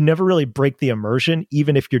 you never really break the immersion,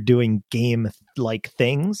 even if you're doing game like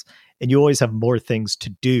things, and you always have more things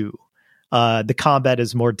to do. The combat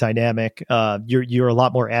is more dynamic. You're a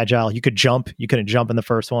lot more agile. You could jump. You couldn't jump in the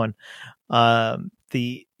first one.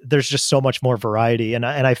 There's just so much more variety, and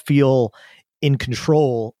I feel in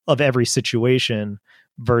control of every situation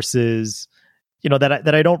versus,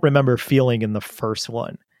 that I don't remember feeling in the first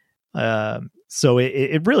one. So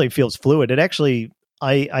it really feels fluid. It actually,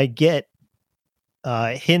 I get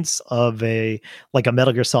hints of a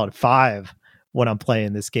Metal Gear Solid 5 when I'm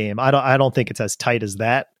playing this game. I don't think it's as tight as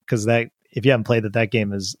that, because if you haven't played that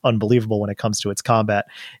game is unbelievable when it comes to its combat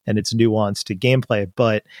and its nuance to gameplay.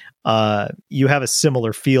 But you have a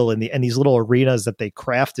similar feel and these little arenas that they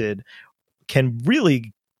crafted can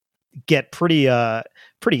really get pretty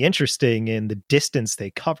interesting in the distance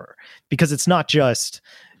they cover, because it's not just,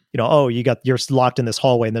 you're locked in this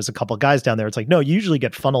hallway and there's a couple of guys down there. It's like, no, you usually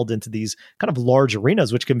get funneled into these kind of large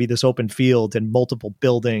arenas, which can be this open field and multiple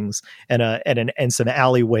buildings and some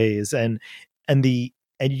alleyways and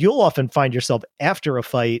you'll often find yourself after a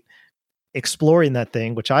fight exploring that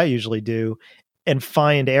thing, which I usually do, and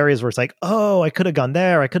find areas where it's like, oh, I could have gone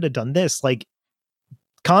there. I could have done this. Like,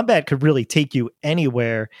 combat could really take you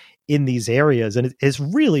anywhere in these areas, and it's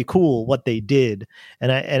really cool what they did.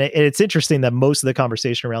 And it's interesting that most of the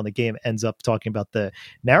conversation around the game ends up talking about the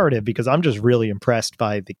narrative, because I'm just really impressed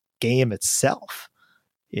by the game itself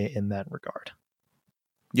in that regard.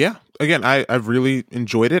 Yeah, again, I've really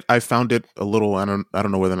enjoyed it. I found it a little, I don't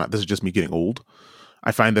know whether or not this is just me getting old.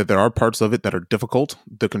 I find that there are parts of it that are difficult.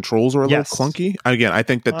 The controls are a little clunky. Again, I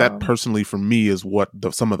think that personally for me is what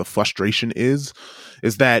some of the frustration is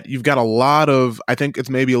that you've got a lot of, I think it's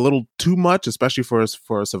maybe a little too much, especially for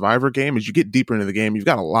a Survivor game. As you get deeper into the game, you've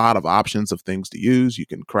got a lot of options of things to use. You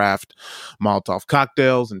can craft Molotov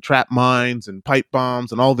cocktails and trap mines and pipe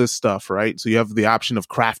bombs and all this stuff, right? So you have the option of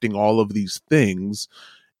crafting all of these things.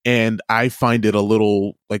 And I find it a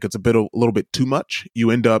little like it's a little bit too much. You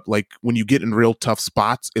end up like when you get in real tough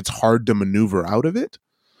spots, it's hard to maneuver out of it.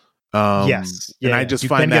 Yes, and I just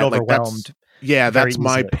find that like that's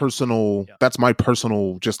my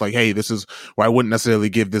personal just like, hey, this is where I wouldn't necessarily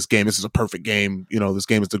give this game. This is a perfect game. You know, this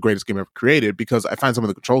game is the greatest game ever created, because I find some of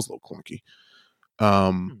the controls a little clunky.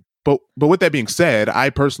 But with that being said, I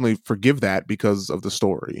personally forgive that because of the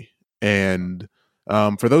story. And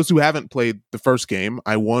for those who haven't played the first game,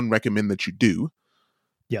 I recommend that you do.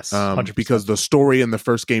 Yes, 100%. Because the story in the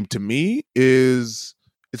first game to me it's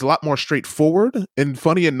a lot more straightforward. And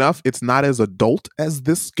funny enough, it's not as adult as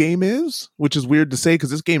this game is, which is weird to say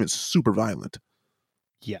because this game is super violent.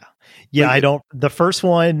 Yeah. The first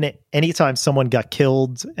one, anytime someone got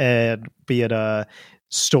killed, and be it a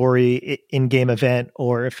story in-game event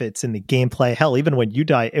or if it's in the gameplay, hell, even when you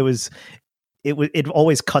die, it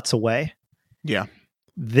always cuts away. Yeah.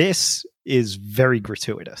 This is very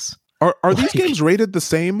gratuitous. Are these games rated the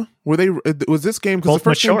same? Was this game, because the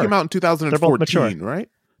first game came out in 2014, right?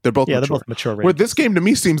 They're both mature. Where this game to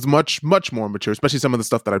me seems much, much more mature, especially some of the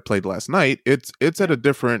stuff that I played last night. It's at a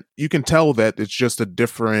different, you can tell that it's just a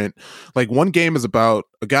different, like one game is about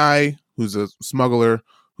a guy who's a smuggler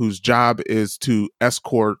whose job is to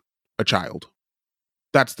escort a child.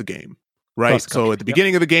 That's the game. Right. So at the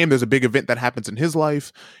beginning of the game, there's a big event that happens in his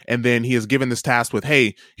life. And then he is given this task with,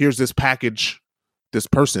 hey, here's this package, this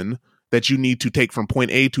person that you need to take from point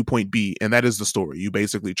A to point B. And that is the story. You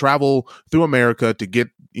basically travel through America to get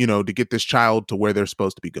this child to where they're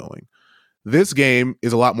supposed to be going. This game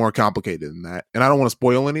is a lot more complicated than that. And I don't want to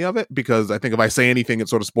spoil any of it, because I think if I say anything, it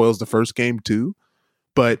sort of spoils the first game too.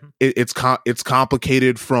 But it's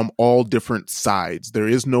complicated from all different sides. There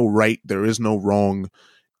is no right. There is no wrong.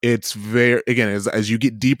 It's very, again, as you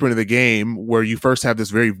get deeper into the game, where you first have this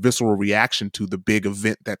very visceral reaction to the big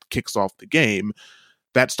event that kicks off the game,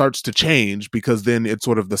 that starts to change, because then it's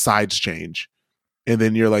sort of the sides change. And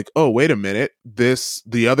then you're like, oh, wait a minute,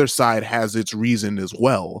 the other side has its reason as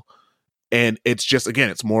well. And it's just, again,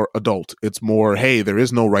 it's more adult. It's more, hey, there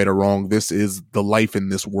is no right or wrong. This is the life in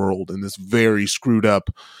this world, in this very screwed up,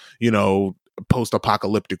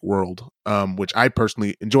 post-apocalyptic world, which I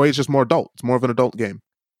personally enjoy. It's just more adult. It's more of an adult game.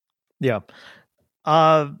 Yeah.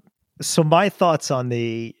 So my thoughts on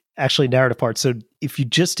the actually narrative part. So if you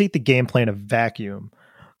just take the gameplay in a vacuum,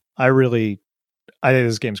 I think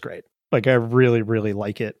this game's great. Like, I really, really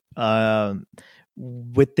like it. As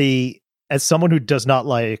someone who does not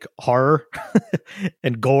like horror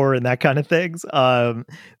and gore and that kind of things,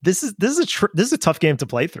 this is a tough game to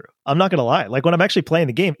play through. I'm not gonna lie. Like, when I'm actually playing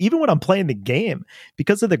the game, even when I'm playing the game,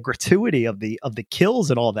 because of the gratuity of the kills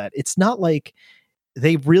and all that, it's not like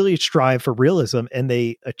they really strive for realism, and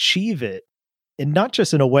they achieve it. And not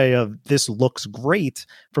just in a way of this looks great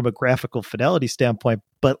from a graphical fidelity standpoint,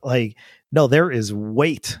 but like, no, there is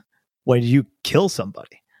weight when you kill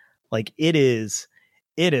somebody. Like, it is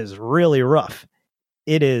really rough.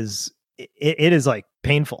 It is like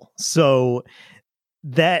painful. So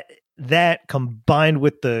that combined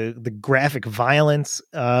with the graphic violence,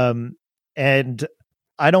 and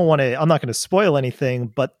I'm not going to spoil anything,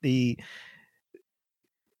 but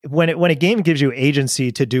when a game gives you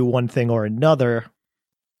agency to do one thing or another,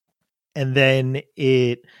 and then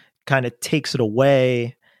it kind of takes it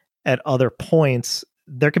away at other points,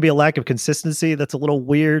 there could be a lack of consistency that's a little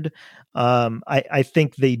weird. I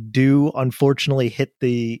think they do unfortunately hit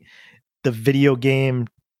the video game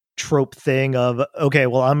trope thing of, okay,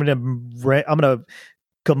 well, I'm gonna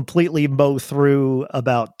completely mow through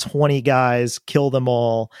about 20 guys, kill them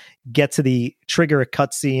all, get to trigger a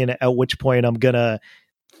cutscene, at which point I'm gonna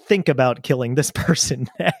think about killing this person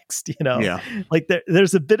next, Yeah. Like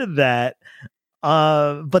there's a bit of that.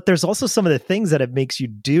 But there's also some of the things that it makes you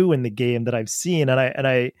do in the game that I've seen,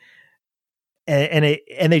 and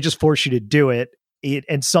they just force you to do it.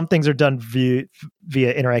 and some things are done via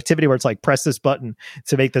interactivity where it's like press this button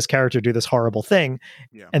to make this character do this horrible thing.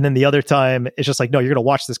 Yeah. And then the other time it's just like, no, you're going to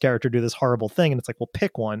watch this character do this horrible thing. And it's like, well,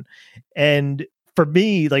 pick one. And for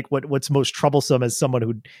me, like what's most troublesome as someone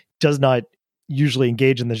who does not usually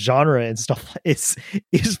engage in the genre and stuff is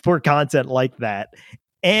for content like that.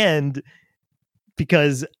 And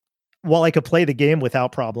because while I could play the game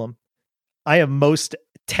without problem, I am most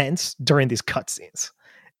tense during these cutscenes.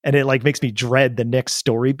 And it like makes me dread the next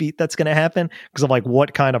story beat that's going to happen because I'm like,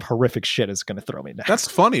 what kind of horrific shit is going to throw me next? That's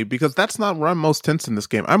funny because that's not where I'm most tense in this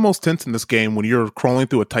game. I'm most tense in this game when you're crawling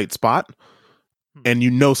through a tight spot and you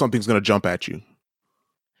know something's going to jump at you.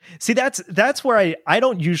 See, that's where I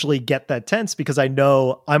don't usually get that tense because I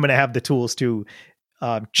know I'm going to have the tools to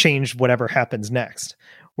change whatever happens next.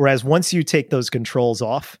 Whereas once you take those controls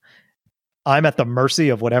off, I'm at the mercy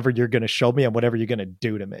of whatever you're going to show me and whatever you're going to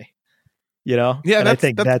do to me. You know? Yeah, and I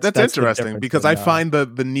think that's interesting because I find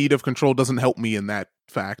the need of control doesn't help me in that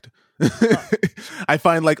fact. I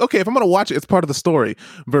find like, okay, if I'm going to watch it, it's part of the story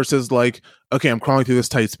versus like, okay, I'm crawling through this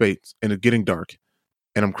tight space and it's getting dark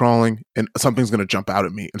and I'm crawling and something's going to jump out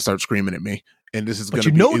at me and start screaming at me. And this is going to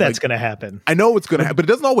be... But you know that's going to happen. I know it's going to happen, but it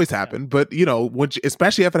doesn't always happen. But, you know,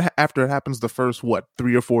 especially after it happens the first,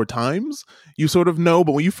 3 or 4 times, you sort of know.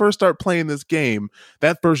 But when you first start playing this game,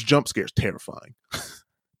 that first jump scare is terrifying.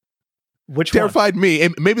 Which terrified me.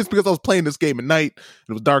 And maybe it's because I was playing this game at night and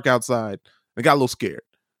it was dark outside. I got a little scared.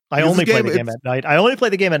 I only play the game at night. I only play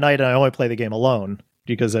the game at night and I only play the game alone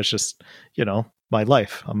because that's just, you know, my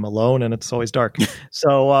life. I'm alone and it's always dark.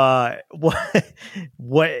 So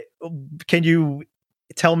what can you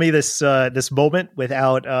tell me this moment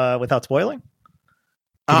without spoiling?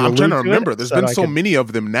 I'm trying to remember. There's been so many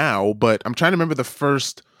of them now, but I'm trying to remember the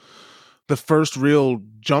first real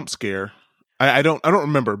jump scare. I don't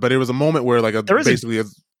remember, but it was a moment where like Oh,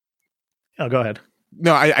 go ahead.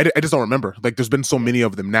 No, I just don't remember. Like, there's been so many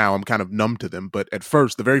of them now. I'm kind of numb to them. But at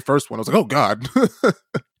first, the very first one, I was like, "Oh God."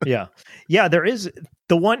 yeah. There is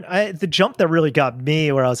the jump that really got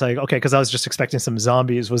me, where I was like, "Okay," because I was just expecting some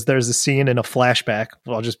zombies. There's a scene in a flashback?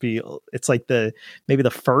 It's like maybe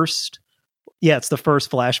the first. Yeah, it's the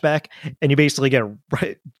first flashback, and you basically get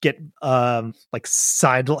like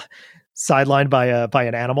sidelined by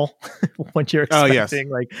an animal when you're expecting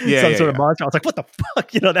some sort of monster. I was like, what the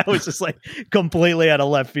fuck? You know, that was just like completely out of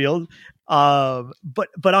left field. But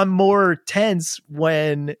I'm more tense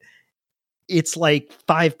when it's like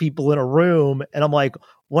 5 people in a room and I'm like,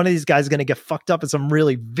 one of these guys is going to get fucked up in some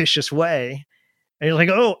really vicious way. And you're like,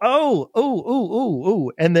 oh.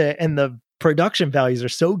 And the production values are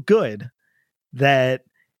so good that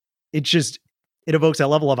it evokes that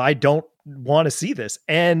level of, I don't want to see this.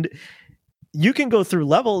 And you can go through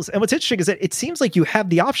levels. And what's interesting is that it seems like you have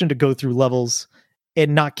the option to go through levels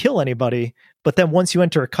and not kill anybody. But then once you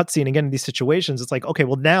enter a cutscene and get in these situations, it's like, okay,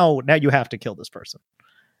 well now you have to kill this person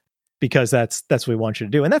because that's what we want you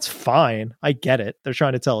to do. And that's fine. I get it. They're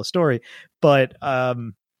trying to tell a story, but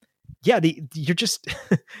you're just,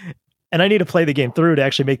 and I need to play the game through to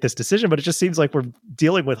actually make this decision, but it just seems like we're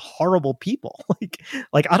dealing with horrible people.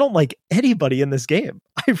 Like I don't like anybody in this game.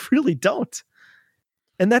 I really don't.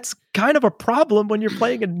 And that's kind of a problem when you're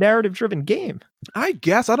playing a narrative-driven game. I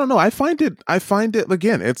guess. I don't know. I find it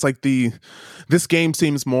again, it's like this game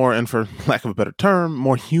seems more, and for lack of a better term,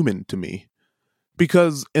 more human to me.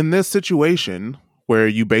 Because in this situation where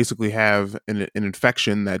you basically have an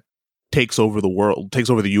infection that takes over the world,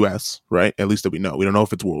 takes over the US, right? At least that we know. We don't know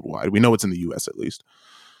if it's worldwide. We know it's in the US at least.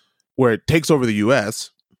 Where it takes over the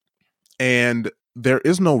US and there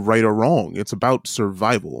is no right or wrong. It's about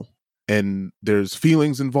survival. And there's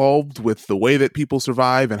feelings involved with the way that people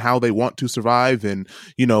survive and how they want to survive. And,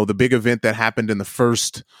 you know, the big event that happened in the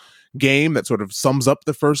first game that sort of sums up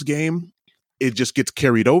the first game, it just gets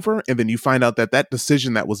carried over. And then you find out that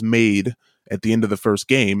decision that was made at the end of the first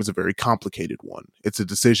game is a very complicated one. It's a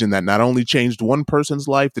decision that not only changed one person's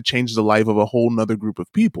life, that changed the life of a whole nother group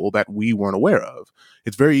of people that we weren't aware of.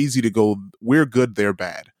 It's very easy to go, we're good, they're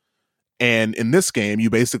bad. And in this game, you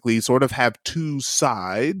basically sort of have 2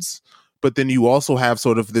 sides, but then you also have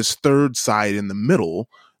sort of this third side in the middle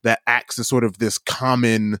that acts as sort of this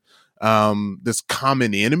common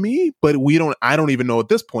enemy. But I don't even know at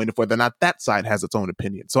this point if whether or not that side has its own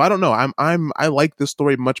opinion. So I don't know. I like this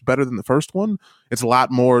story much better than the first one. It's a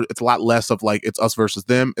lot less of like, it's us versus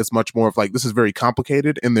them. It's much more of like, this is very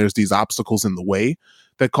complicated and there's these obstacles in the way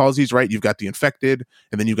that cause these, right? You've got the infected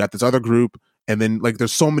and then you've got this other group. And then like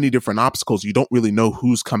there's so many different obstacles. You don't really know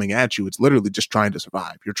who's coming at you. It's literally just trying to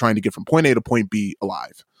survive. You're trying to get from point A to point B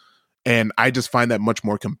alive. And I just find that much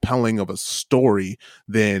more compelling of a story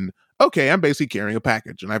than okay, I'm basically carrying a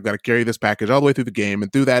package, and I've got to carry this package all the way through the game,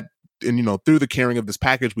 and through that, and through the carrying of this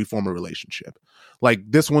package, we form a relationship. Like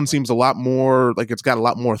this one seems a lot more like it's got a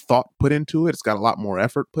lot more thought put into it. It's got a lot more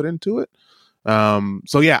effort put into it.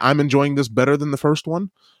 So yeah, I'm enjoying this better than the first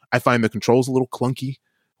one. I find the controls a little clunky,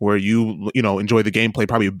 where you enjoy the gameplay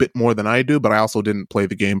probably a bit more than I do, but I also didn't play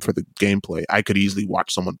the game for the gameplay. I could easily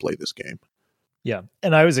watch someone play this game. Yeah.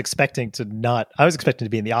 And I was expecting to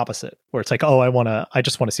be in the opposite, where it's like, oh, I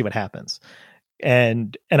just want to see what happens.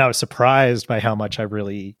 And I was surprised by how much I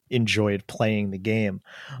really enjoyed playing the game.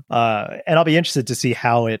 And I'll be interested to see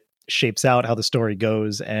how it shapes out, how the story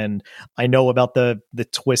goes. And I know about the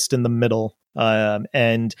twist in the middle,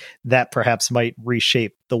 and that perhaps might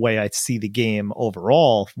reshape the way I see the game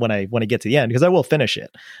overall when I get to the end, because I will finish it.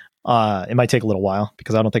 It might take a little while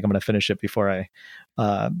because I don't think I'm going to finish it before I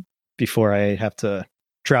have to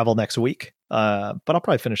travel next week. But I'll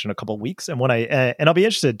probably finish in a couple of weeks. And and I'll be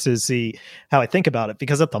interested to see how I think about it,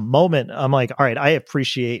 because at the moment I'm like, all right, I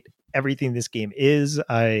appreciate everything this game is.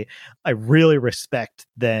 I really respect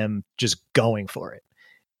them just going for it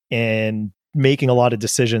and making a lot of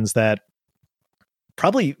decisions that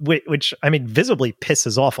probably, which I mean, visibly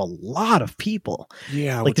pisses off a lot of people.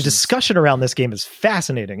 Yeah, like the discussion around this game is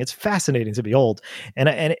fascinating. It's fascinating to behold, and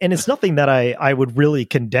it's nothing that I would really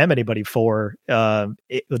condemn anybody for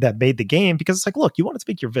that made the game, because it's like, look, you wanted to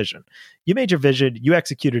make your vision. You made your vision. You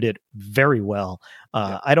executed it very well.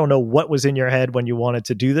 I don't know what was in your head when you wanted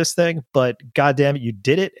to do this thing, but goddamn it, you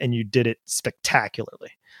did it, and you did it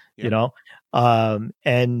spectacularly. Yeah.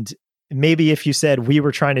 And maybe if you said we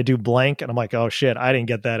were trying to do blank and I'm like, oh shit, I didn't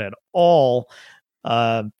get that at all,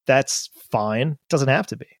 that's fine. It doesn't have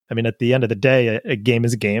to be. I mean, at the end of the day, a game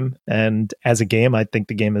is a game. And as a game, I think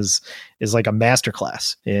the game is like a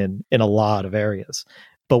masterclass in a lot of areas.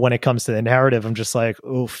 But when it comes to the narrative, I'm just like,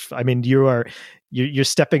 oof. I mean, you're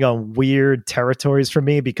stepping on weird territories for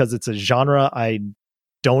me, because it's a genre I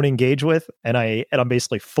don't engage with, and I'm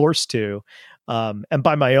basically forced to. And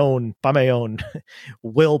by my own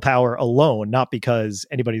willpower alone, not because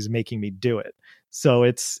anybody's making me do it. So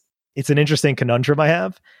it's an interesting conundrum I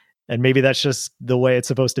have, and maybe that's just the way it's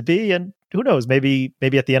supposed to be. And who knows, maybe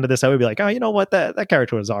at the end of this, I would be like, oh, you know what, that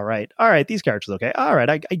character was all right. All right, these characters okay. All right,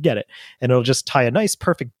 I get it, and it'll just tie a nice,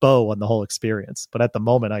 perfect bow on the whole experience. But at the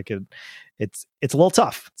moment, it's a little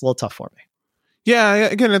tough. It's a little tough for me. Yeah,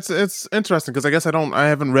 again, it's interesting because I guess I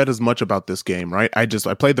haven't read as much about this game, right? I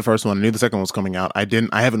played the first one, I knew the second one was coming out. I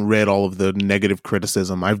haven't read all of the negative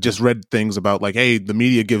criticism. I've just read things about like, hey, the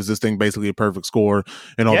media gives this thing basically a perfect score,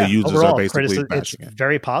 and all the users overall, are basically bashing it.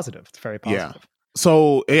 Very positive. It's very positive.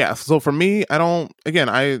 Yeah. So for me, all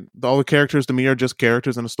the characters to me are just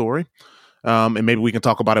characters in a story. And maybe we can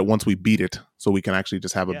talk about it once we beat it, so we can actually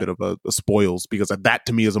just have a bit of a spoils, because that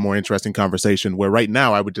to me is a more interesting conversation, where right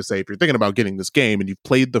now I would just say, if you're thinking about getting this game and you've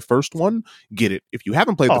played the first one, get it. If you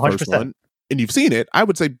haven't played the first one and you've seen it, I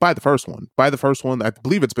would say buy the first one. I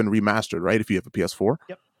believe it's been remastered, right? If you have a PS4.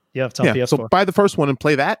 Yep. Yeah, it's on PS4. So buy the first one and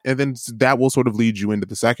play that, and then that will sort of lead you into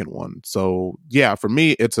the second one. So yeah, for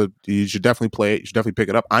me, you should definitely play it. You should definitely pick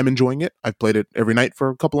it up. I'm enjoying it. I've played it every night for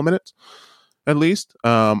a couple of minutes. At least.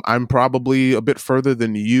 I'm probably a bit further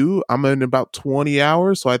than you. I'm in about 20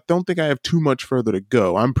 hours, so I don't think I have too much further to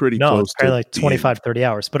go. I'm pretty close. It's probably like 25, 30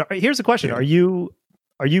 hours. But here's the question. Yeah.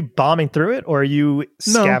 Are you bombing through it, or are you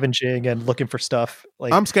scavenging and looking for stuff?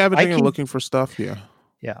 Like, I'm scavenging and looking for stuff, yeah.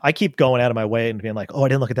 Yeah, I keep going out of my way and being like, oh, I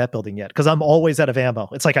didn't look at that building yet, because I'm always out of ammo.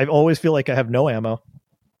 It's like I always feel like I have no ammo.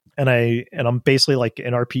 And I'm basically like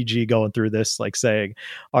an RPG going through this, like saying,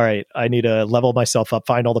 all right, I need to level myself up,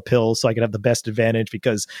 find all the pills so I can have the best advantage,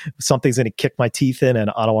 because something's going to kick my teeth in,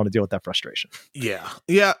 and I don't want to deal with that frustration. Yeah.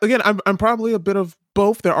 Again, I'm probably a bit of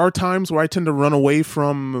both. There are times where I tend to run away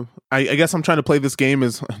from, I guess I'm trying to play this game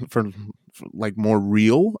as for like more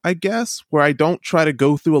real, I guess, where I don't try to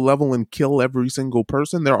go through a level and kill every single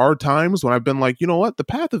person. There are times when I've been like, you know what, the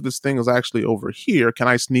path of this thing is actually over here. Can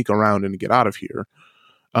I sneak around and get out of here?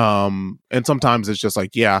 And sometimes it's just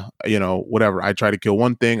like, whatever. I try to kill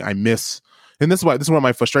one thing, I miss. And this is where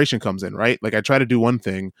my frustration comes in, right? Like I try to do one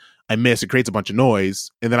thing, I miss, it creates a bunch of noise,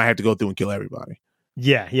 and then I have to go through and kill everybody.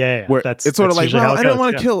 Yeah. Where it's sort of like, well, I don't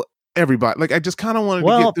want to kill everybody. Like I just kind of wanted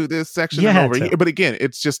to get through this section and over here. But again,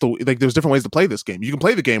 it's just like there's different ways to play this game. You can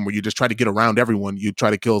play the game where you just try to get around everyone. You try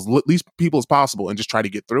to kill as least people as possible and just try to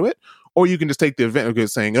get through it. Or you can just take the advantage of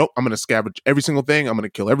saying, oh, I'm going to scavenge every single thing. I'm going to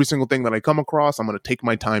kill every single thing that I come across. I'm going to take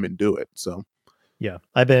my time and do it. So, yeah,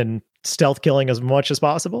 I've been stealth killing as much as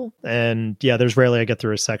possible. And yeah, there's rarely I get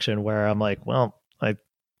through a section where I'm like, well,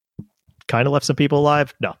 kind of left some people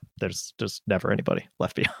alive. No, there's just never anybody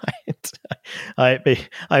left behind.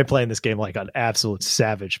 I'm playing this game like an absolute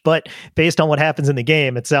savage, but based on what happens in the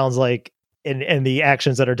game, it sounds like in the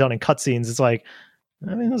actions that are done in cutscenes, it's like,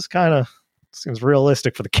 I mean, this kind of seems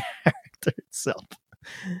realistic for the character itself.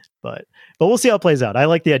 But we'll see how it plays out. I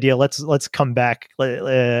like the idea. Let's come back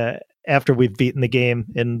after we've beaten the game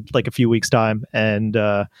in like a few weeks' time, and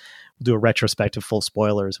we'll do a retrospective, full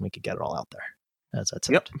spoilers, and we can get it all out there. As that's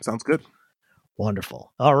Yep, sounds good.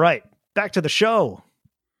 Wonderful. All right, back to the show.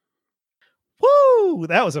 Woo!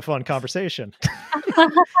 That was a fun conversation.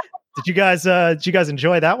 Did you guys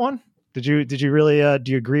enjoy that one? Did you really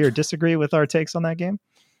do you agree or disagree with our takes on that game?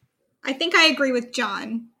 I think I agree with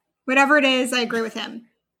John. Whatever it is, I agree with him.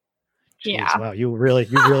 Yeah. Jeez, wow, you really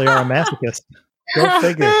are a masochist. Go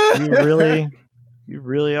figure. You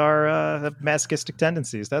really are have masochistic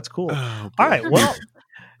tendencies. That's cool. Oh, all right. Well,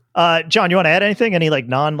 John, you want to add anything? Any like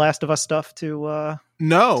non-Last of Us stuff to?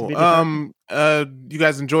 No. You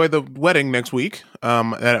guys enjoy the wedding next week.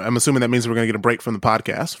 I'm assuming that means we're going to get a break from the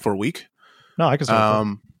podcast for a week. No, I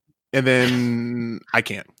can. And then I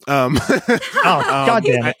can't. God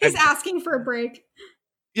damn it! He's asking for a break.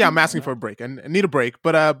 Yeah, I'm asking for a break. I need a break,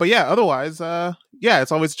 but yeah. Otherwise,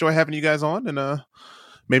 it's always a joy having you guys on, and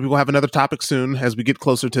maybe we'll have another topic soon as we get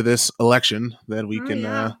closer to this election that we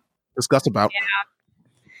can discuss about.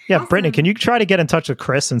 Yeah, awesome. Brittany, can you try to get in touch with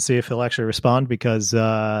Chris and see if he'll actually respond, because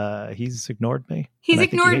he's ignored me. He's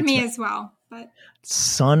ignored me as well. But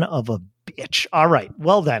son of a bitch. All right,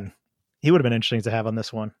 well then, he would have been interesting to have on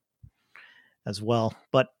this one as well.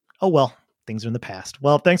 But oh well. Things are in the past.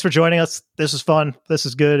 Well, thanks for joining us. This is fun. This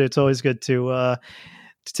is good. It's always good to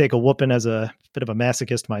take a whooping as a bit of a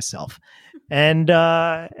masochist myself. And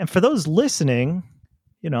for those listening,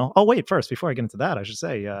 oh wait, first, before I get into that, I should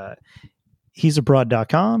say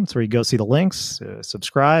he'sabroad.com. It's where you go see the links,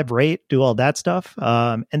 subscribe, rate, do all that stuff.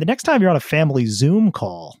 And the next time you're on a family Zoom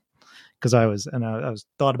call, because I was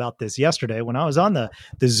thought about this yesterday when I was on the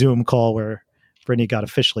Zoom call where Brittany got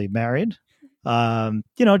officially married.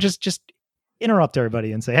 Just interrupt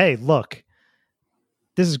everybody and say, hey, look,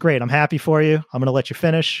 this is great. I'm happy for you. I'm going to let you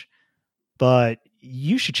finish, but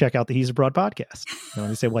you should check out the He's Abroad podcast.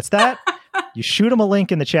 They say, what's that? You shoot them a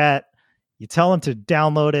link in the chat. You tell them to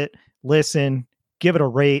download it, listen, give it a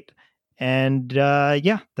rate. And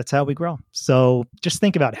that's how we grow. So just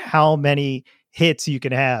think about how many hits you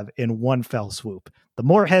can have in one fell swoop. The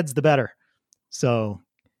more heads, the better. So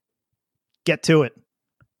get to it.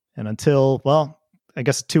 And until, I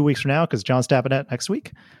guess 2 weeks from now, because John's tapping out next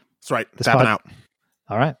week. That's right. Tapping out.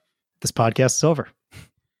 All right. This podcast is over.